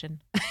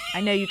instruction. I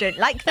know you don't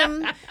like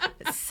them,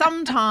 but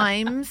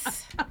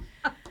sometimes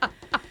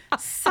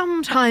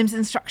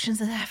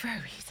instructions are there for a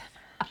reason.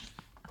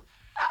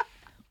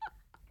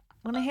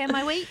 Want to hear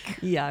my week?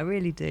 Yeah, I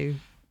really do.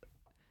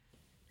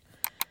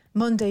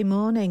 Monday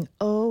morning.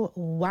 Oh,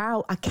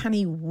 wow. I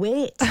can't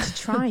wait to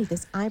try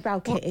this eyebrow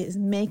kit. It is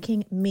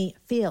making me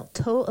feel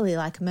totally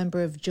like a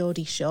member of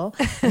Geordie Shore.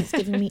 And it's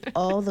giving me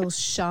all those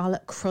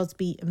Charlotte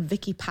Crosby and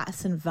Vicky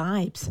Patterson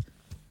vibes.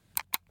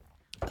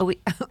 We're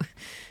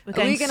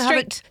going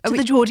straight to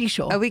the Geordie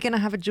Shore. Are we going to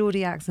have a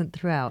Geordie accent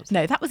throughout?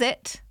 No, that was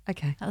it.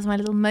 Okay. That was my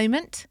little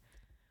moment.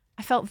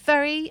 I felt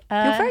very...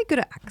 You're very good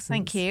at accents.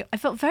 Thank you. I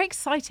felt very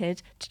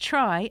excited to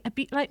try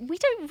we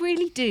don't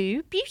really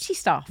do beauty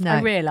stuff, No.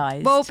 I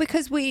realised. Well,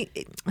 because we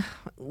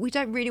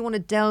don't really want to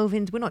delve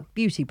into... We're not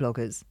beauty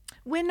bloggers.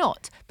 We're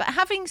not. But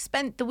having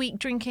spent the week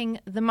drinking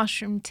the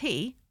mushroom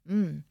tea,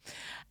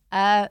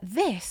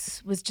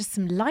 this was just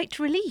some light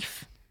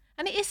relief.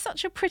 And it is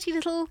such a pretty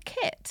little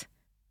kit.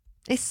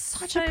 It's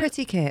such a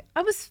pretty kit.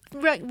 I was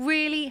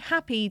really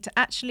happy to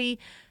actually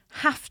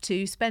have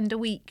to spend a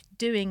week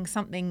doing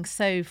something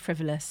so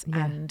frivolous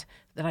and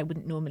that I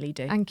wouldn't normally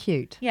do. And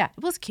cute. Yeah,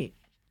 it was cute.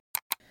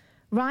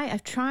 Right,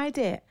 I've tried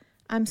it.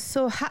 I'm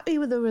so happy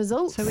with the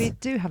results. So we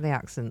do have the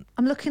accent.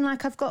 I'm looking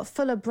like I've got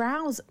fuller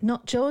brows,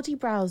 not Geordie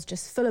brows,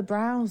 just fuller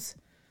brows.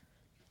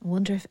 I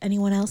wonder if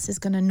anyone else is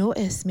going to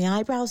notice my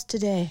eyebrows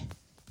today.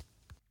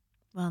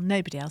 Well,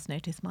 nobody else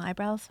noticed my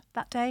eyebrows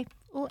that day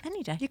or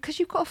any day. Because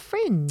you've got a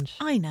fringe.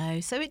 I know.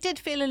 So it did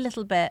feel a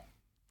little bit,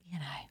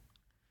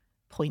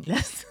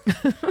 pointless. No,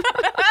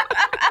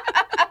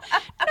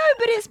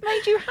 but it's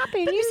made you happy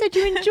and you said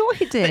you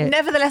enjoyed it. But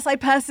nevertheless, I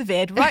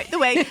persevered right the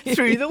way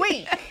through the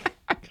week.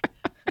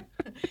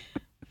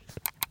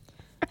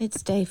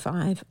 It's day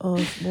 5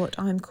 of what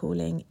I'm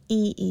calling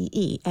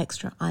EEE,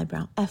 Extra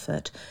Eyebrow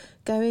Effort,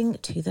 going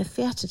to the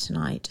theatre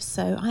tonight.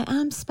 So I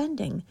am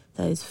spending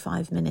those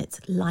 5 minutes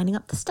lining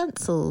up the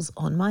stencils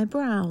on my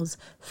brows,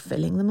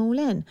 filling them all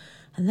in.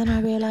 And then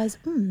I realise,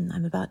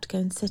 I'm about to go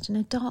and sit in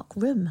a dark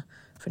room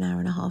for an hour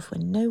and a half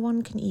when no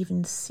one can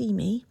even see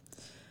me.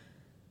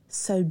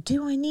 So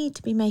do I need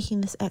to be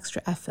making this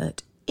extra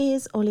effort?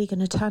 Is Ollie going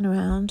to turn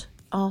around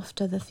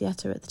after the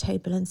theatre at the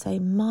table and say,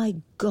 my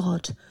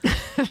God,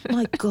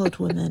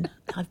 woman,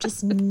 I've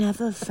just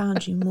never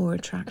found you more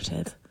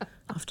attractive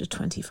after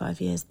 25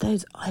 years.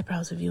 Those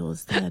eyebrows of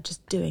yours, they are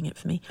just doing it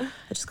for me. I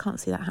just can't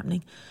see that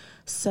happening.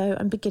 So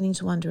I'm beginning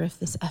to wonder if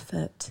this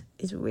effort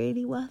is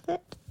really worth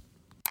it.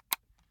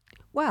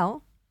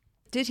 Well,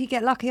 did he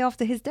get lucky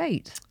after his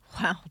date?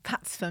 Well,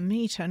 that's for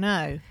me to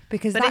know.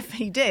 But That- if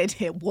he did,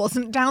 it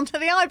wasn't down to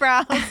the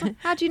eyebrows.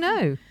 How do you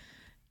know?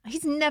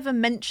 He's never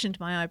mentioned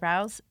my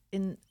eyebrows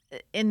in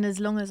as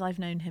long as I've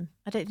known him.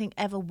 I don't think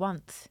ever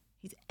once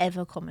he's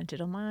ever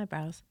commented on my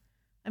eyebrows.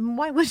 I mean,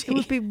 why would he? It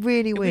would be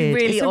really It'd be weird.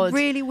 really It's odd. a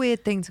really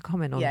weird thing to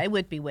comment on. Yeah, it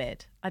would be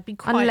weird. I'd be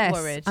quite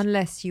worried.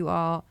 Unless you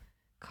are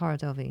Cara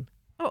Delevingne.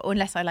 Or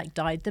unless I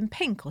dyed them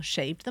pink or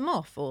shaved them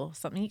off or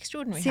something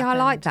extraordinary See,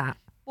 happened. I like that.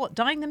 What,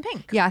 dyeing them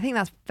pink? Yeah, I think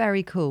that's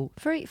very cool.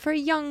 For a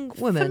young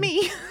woman. For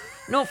me.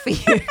 Not for you.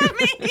 For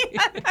me.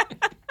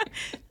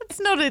 It's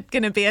not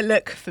going to be a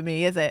look for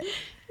me, is it?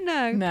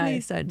 No,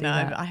 please don't do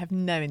that. No, I have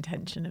no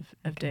intention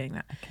of doing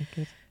that. Okay,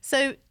 good.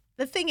 So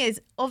the thing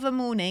is, of a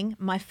morning,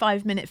 my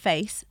 5-minute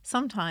face,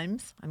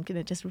 sometimes, I'm going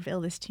to just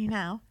reveal this to you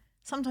now,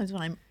 sometimes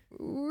when I'm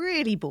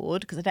really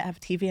bored because I don't have a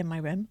TV in my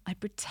room, I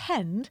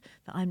pretend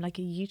that I'm like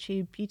a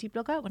YouTube beauty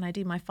blogger when I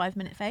do my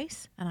 5-minute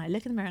face, and I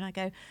look in the mirror and I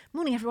go,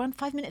 morning everyone,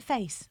 5-minute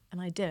face,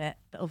 and I do it,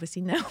 but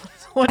obviously no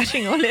one's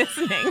watching or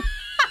listening.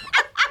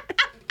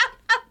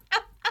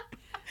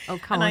 Oh,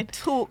 come and on. I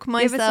talk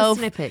myself. Give us a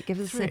snippet. Give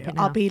us a through. snippet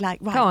now. I'll be like,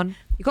 right. Go on.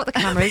 You've got the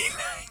cameras.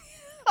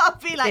 I'll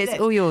be like It's this.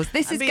 all yours.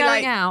 This I'll is be going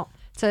like, out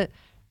to...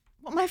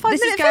 What, my This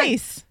is 5-minute going-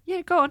 face?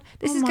 Yeah, go on.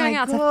 This Oh is going my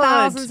out to God.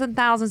 thousands and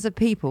thousands of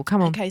people.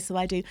 Come on. Okay, so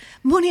I do.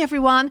 Morning,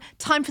 everyone.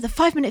 Time for the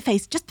 5-minute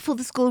face just before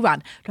the school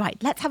run. Right,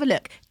 let's have a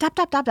look. Dab,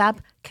 dab, dab,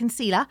 dab.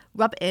 Concealer.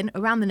 Rub it in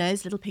around the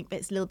nose. Little pink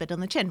bits, a little bit on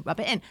the chin. Rub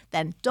it in.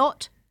 Then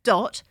dot,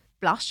 dot,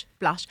 blush,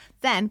 blush.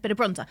 Then bit of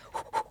bronzer.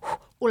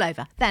 All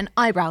over. Then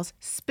eyebrows.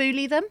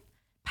 Spoolie them.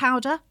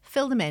 Powder.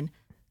 Fill them in.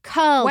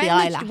 Curl the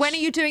eyelash. When are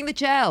you doing the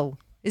gel?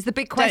 Is the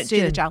big question.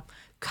 Don't do the gel.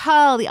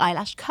 Curl the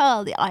eyelash.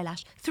 Curl the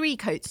eyelash. 3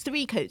 coats,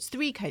 3 coats,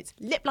 3 coats.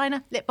 Lip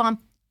liner, lip balm.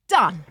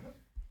 Done.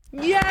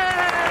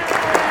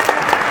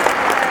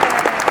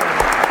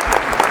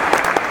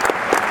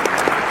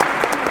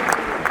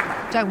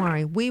 Don't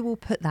worry, we will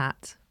put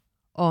that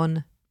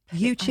on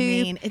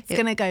YouTube. I mean, it's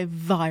going to go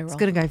viral. It's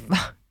going to go.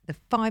 The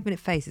 5-minute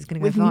face is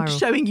going to go with viral.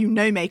 showing you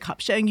no makeup,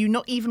 showing you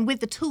not even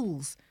with the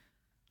tools.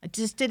 I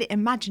just did it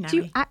imaginary. Do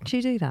you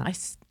actually do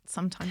that?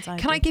 Sometimes I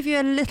Can do. I give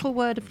you a little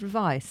word of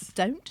advice?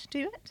 Don't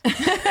do it.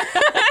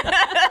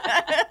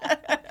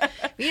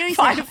 You know, you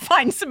say,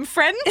 Find some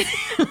friends.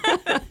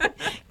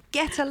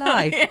 get a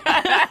life.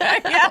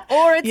 Yeah.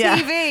 Or a Yeah.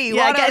 TV.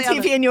 Yeah, One or get a the TV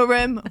other. in your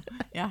room.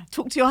 Yeah,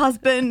 talk to your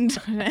husband.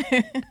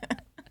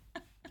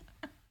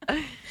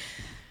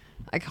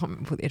 I can't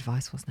remember what the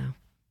advice was now.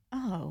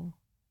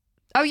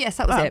 Oh, yes,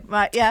 that was it.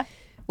 Right, yeah.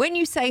 When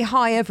you say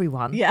hi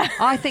everyone, Yeah.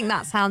 I think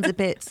that sounds a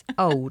bit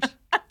old.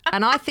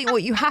 And I think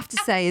what you have to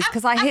say is,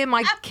 because I hear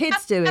my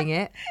kids doing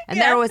it, and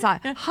they're always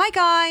like, hi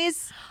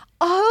guys.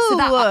 Oh,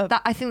 So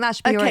that I think that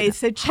should be okay. right.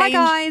 So Hi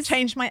guys.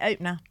 change my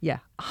opener. Yeah.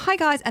 Hi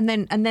guys, and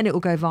then it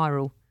will go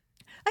viral.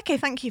 Okay,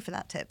 thank you for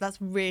that tip.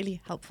 That's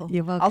really helpful.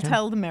 You're welcome. I'll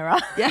tell the mirror.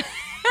 Yeah.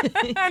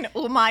 And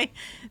all my,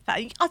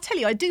 I'll tell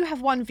you, I do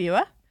have one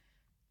viewer,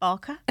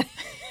 Barker.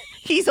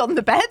 He's on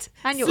the bed.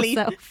 And sleep-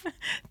 yourself.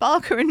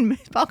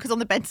 Barker's on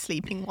the bed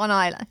sleeping, one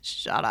eyelash.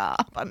 Shut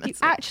up. I'm You asleep.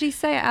 actually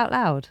say it out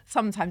loud.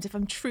 Sometimes if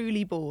I'm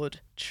truly bored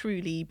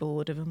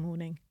of a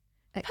morning.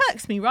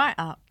 Perks me right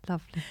up.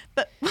 Lovely.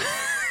 But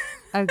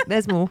Oh,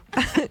 there's more.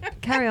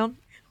 Carry on.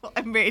 what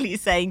I'm really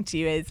saying to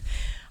you is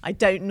I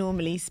don't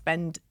normally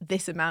spend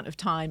this amount of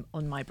time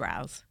on my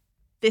brows.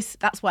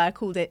 That's why I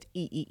called it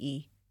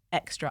EEE,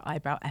 extra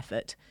eyebrow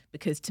effort,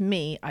 because to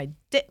me, I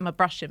dip my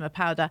brush in my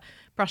powder,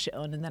 brush it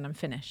on, and then I'm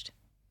finished.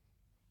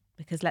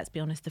 Because let's be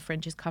honest, the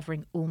fringe is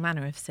covering all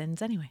manner of sins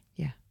anyway.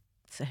 Yeah,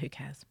 So who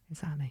cares?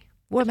 exactly.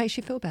 What makes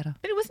you feel better?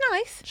 But it was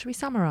nice. Should we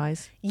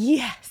summarise?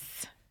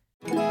 Yes.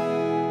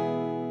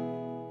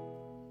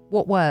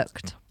 What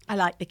worked? I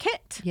liked the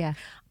kit. Yeah.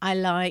 I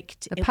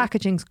liked The it was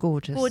packaging's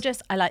gorgeous.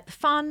 gorgeous. I liked the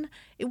fun.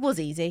 It was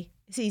easy.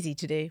 It's easy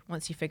to do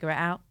once you figure it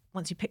out.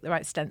 Once you pick the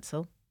right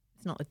stencil.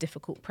 It's not a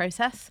difficult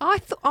process.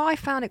 I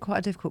found it quite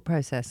a difficult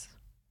process.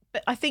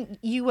 But I think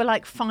you were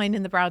fine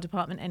in the brow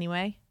department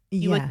anyway.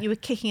 You were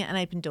kicking at an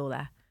open door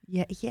there.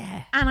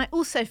 Yeah. And I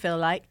also feel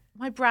like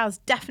my brows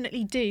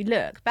definitely do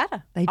look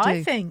better. They do.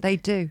 I think. They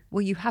do.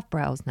 Well, you have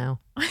brows now.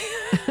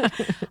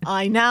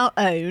 I now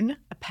own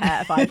a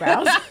pair of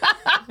eyebrows.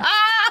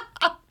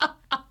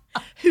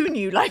 Who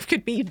knew life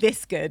could be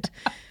this good?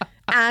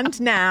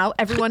 And now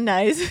everyone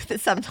knows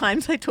that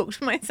sometimes I talk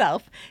to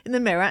myself in the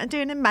mirror and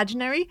do an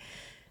imaginary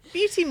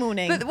beauty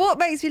morning. But what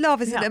makes me laugh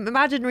is Yeah. an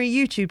imaginary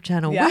YouTube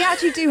channel. Yeah. We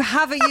actually do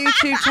have a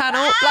YouTube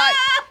channel,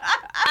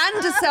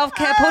 and a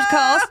self-care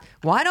podcast.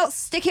 Why not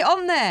stick it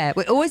on there?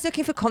 We're always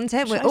looking for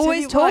content. We're Shall I tell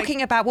always you why?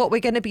 talking about what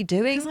we're going to be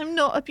doing. Because I'm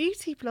not a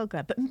beauty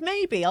blogger, but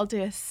maybe I'll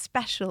do a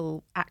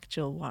special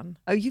actual one.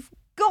 Oh, you've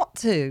got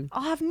to.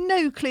 I have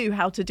no clue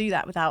how to do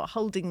that without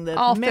holding the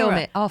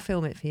mirror. I'll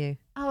film it for you.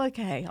 Oh,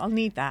 okay. I'll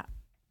need that.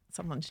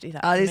 Someone to do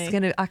that Oh, for this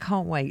me. I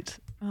can't wait.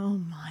 Oh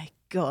my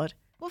God.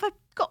 What have I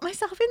got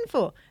myself in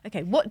for?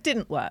 Okay, what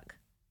didn't work?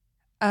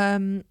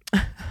 I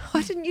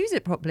didn't use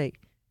it properly.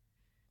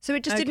 So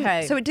it just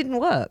Okay. didn't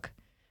work.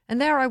 And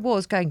there I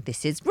was going,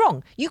 this is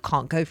wrong. You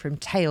can't go from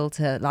tail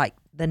to like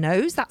the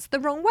nose. That's the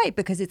wrong way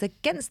because it's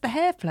against the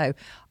hair flow.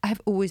 I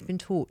have always been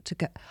taught to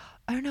go,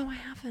 oh no, I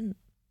haven't.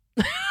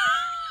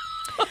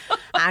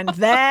 And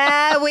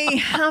there we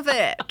have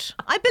it.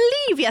 I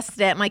believe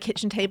yesterday at my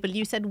kitchen table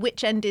you said,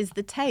 which end is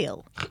the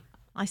tail?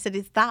 I said,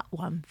 it's that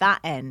one, that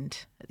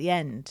end, at the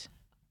end.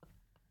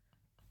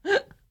 I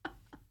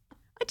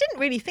didn't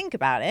really think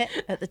about it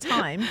at the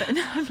time, but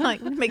now I'm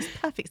like, it makes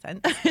perfect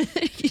sense.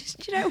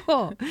 Do you know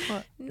what?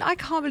 I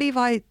can't believe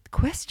I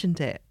questioned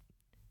it.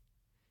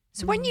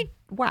 So when you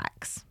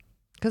wax,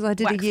 because I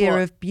did Wax a year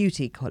what? of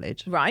beauty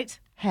college, Right.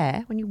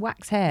 hair, when you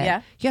wax hair,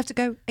 Yeah. you have to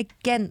go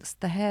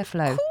against the hair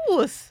flow. Of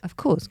course. Of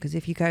course, because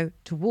if you go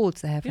towards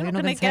the hair flow, you're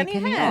not going to gonna take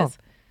get any any hairs. off.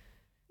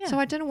 Yeah. So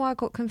I don't know why I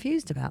got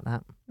confused about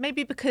that.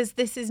 Maybe because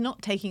this is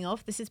not taking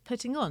off, this is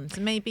putting on.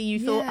 So maybe you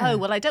thought, Yeah. oh,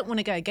 well, I don't want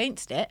to go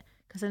against it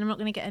because then I'm not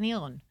going to get any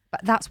on.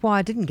 But that's why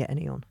I didn't get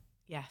any on.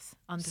 Yes, So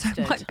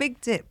understood. my big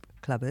tip,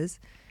 clubbers,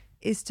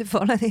 is to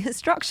follow the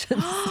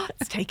instructions.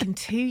 It's taken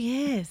 2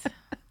 years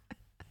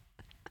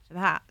for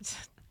that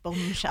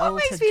bombshell.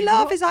 What makes to me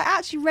laugh drop. is I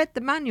actually read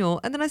the manual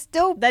and then I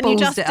still Then you ballsed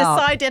just it up.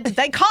 decided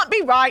they can't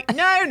be right.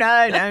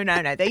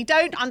 No. They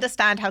don't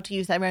understand how to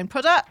use their own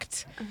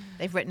product.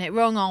 They've written it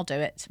wrong. I'll do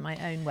it my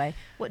own way.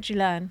 What did you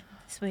learn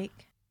this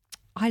week?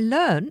 I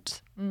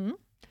learnt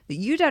that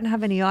you don't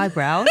have any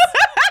eyebrows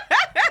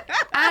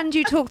and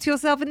you talk to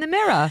yourself in the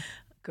mirror.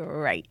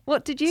 Great.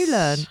 What did you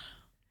learn?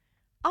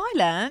 I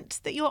learnt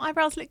that your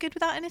eyebrows look good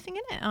without anything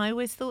in it. I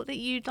always thought that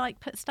you'd like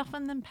put stuff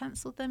on them,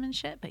 penciled them and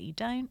shit, but you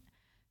don't.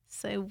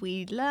 So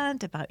we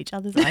learned about each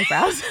other's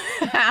eyebrows.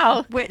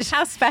 how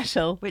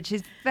special. Which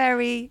is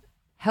very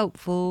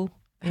helpful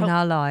in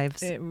our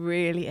lives. It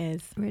really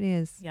is. It really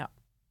is. Yeah.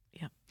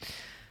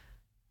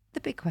 The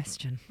big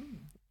question,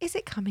 is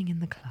it coming in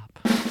the club?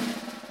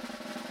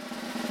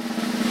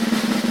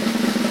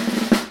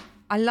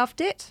 I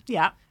loved it.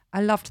 Yeah.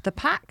 I loved the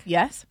pack.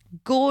 Yes.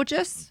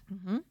 Gorgeous.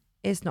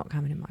 It's not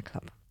coming in my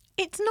club.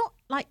 It's not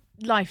like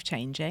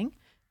life-changing,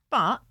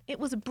 but it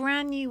was a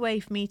brand new way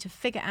for me to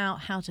figure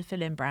out how to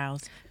fill in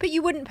brows. But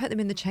you wouldn't put them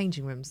in the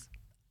changing rooms.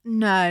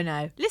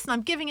 No. Listen,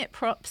 I'm giving it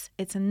props.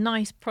 It's a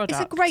nice product.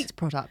 It's a great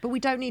product, but we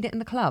don't need it in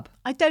the club.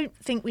 I don't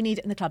think we need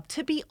it in the club.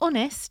 To be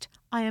honest,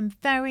 I am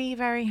very,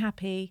 very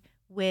happy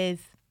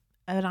with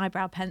an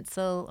eyebrow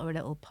pencil or a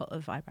little pot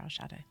of eyebrow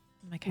shadow.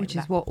 I'm okay Which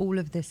with is that. what all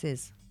of this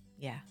is.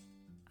 Yeah,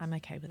 I'm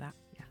okay with that.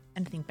 Yeah.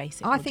 Anything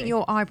basic. I will think do.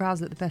 your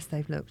eyebrows look the best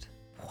they've looked.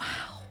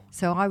 Wow.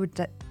 So I would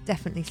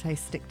definitely say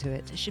stick to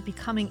it. It should be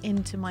coming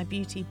into my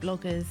beauty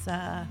bloggers,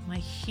 my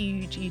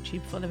huge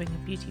YouTube following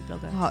of beauty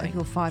blogger. Part of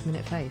your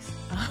 5-minute face.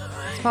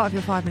 It's part of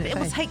your 5-minute It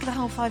will face. take the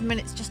whole 5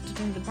 minutes just to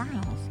do the brows.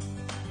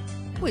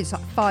 Well, it's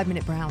like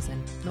 5-minute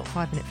browsing, not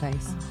 5-minute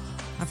face.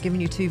 I've given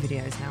you 2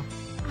 videos now.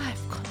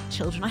 I've got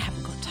children. I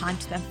haven't got time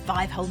to spend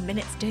 5 whole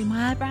minutes doing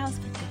my eyebrows.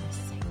 For goodness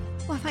sake.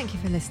 Well, thank you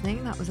for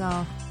listening. That was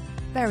our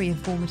very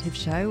informative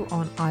show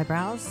on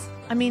eyebrows.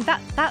 I mean,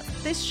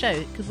 this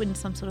show could win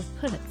some sort of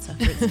Pulitzer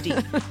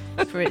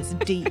for its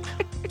deep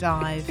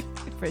dive,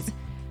 for its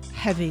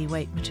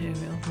heavyweight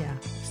material. Yeah.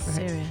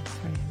 Serious.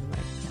 Very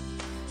heavyweight.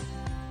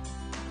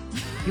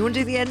 Yeah. You want to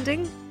do the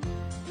ending?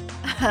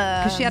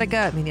 Because she had a go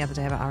at me the other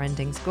day about our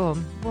endings. Go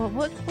on. Well,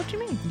 what do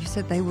you mean? You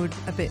said they were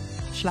a bit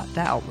slapped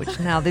out, which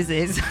now this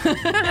is.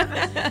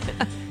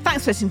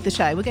 Thanks for listening to the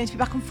show. We're going to be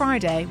back on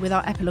Friday with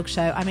our epilogue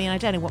show. I mean, I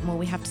don't know what more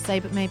we have to say,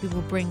 but maybe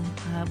we'll bring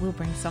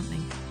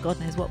something. God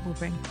knows what we'll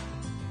bring.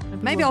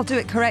 Maybe I'll do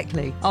it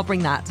correctly. I'll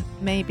bring that.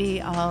 Maybe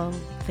I'll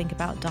think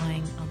about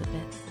dyeing other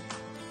bits.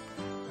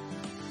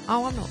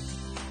 Oh, I'm not.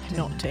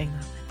 Not doing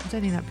that. I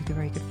don't think that'd be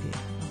very good for you.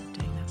 Not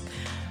doing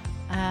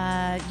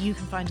that. You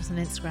can find us on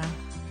Instagram.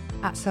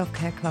 At Self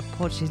Care Club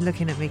Pod. She's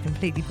looking at me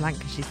completely blank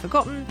because she's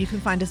forgotten. You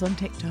can find us on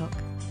TikTok.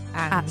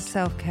 And At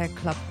Self Care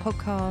Club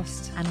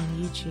Podcast. and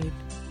on YouTube.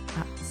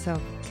 At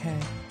Self Care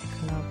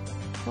Club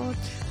Pod.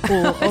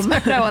 Or I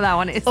don't know what that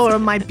one is. Or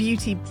on my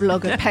beauty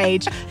blogger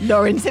page,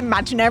 Lauren's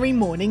Imaginary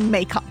Morning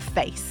Makeup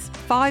Face.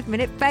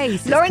 5-minute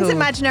face. Lauren's called.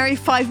 Imaginary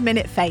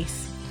 5-minute face.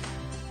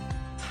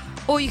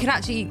 Or you can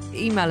actually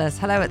email us,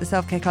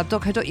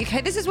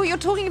 hello@theselfcareclub.co.uk. This is what you're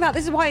talking about.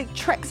 This is why it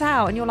treks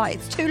out. And you're like,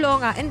 it's too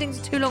long. Our endings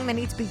are too long. They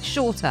need to be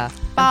shorter.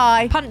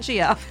 Bye.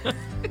 Punchier.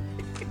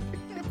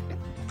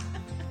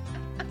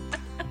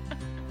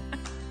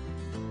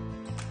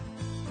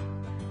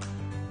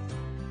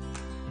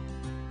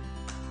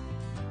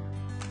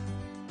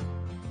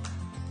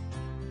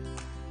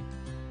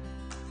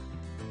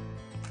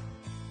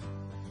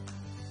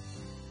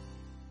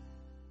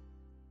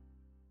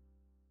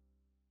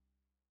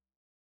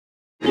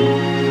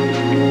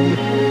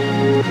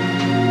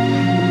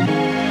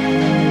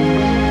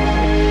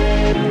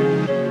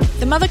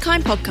 The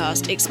Motherkind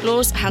podcast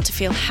explores how to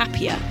feel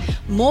happier,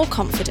 more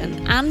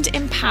confident and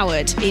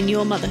empowered in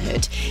your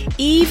motherhood,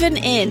 even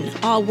in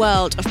our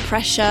world of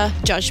pressure,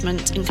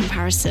 judgment and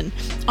comparison.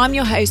 I'm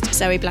your host,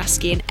 Zoe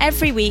Blaskey, and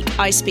every week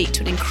I speak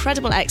to an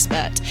incredible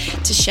expert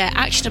to share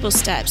actionable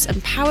steps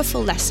and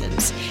powerful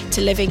lessons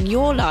to living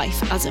your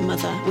life as a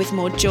mother with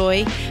more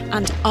joy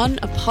and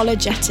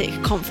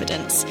unapologetic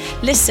confidence.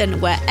 Listen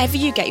wherever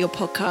you get your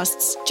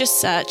podcasts. Just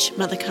search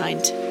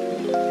Motherkind.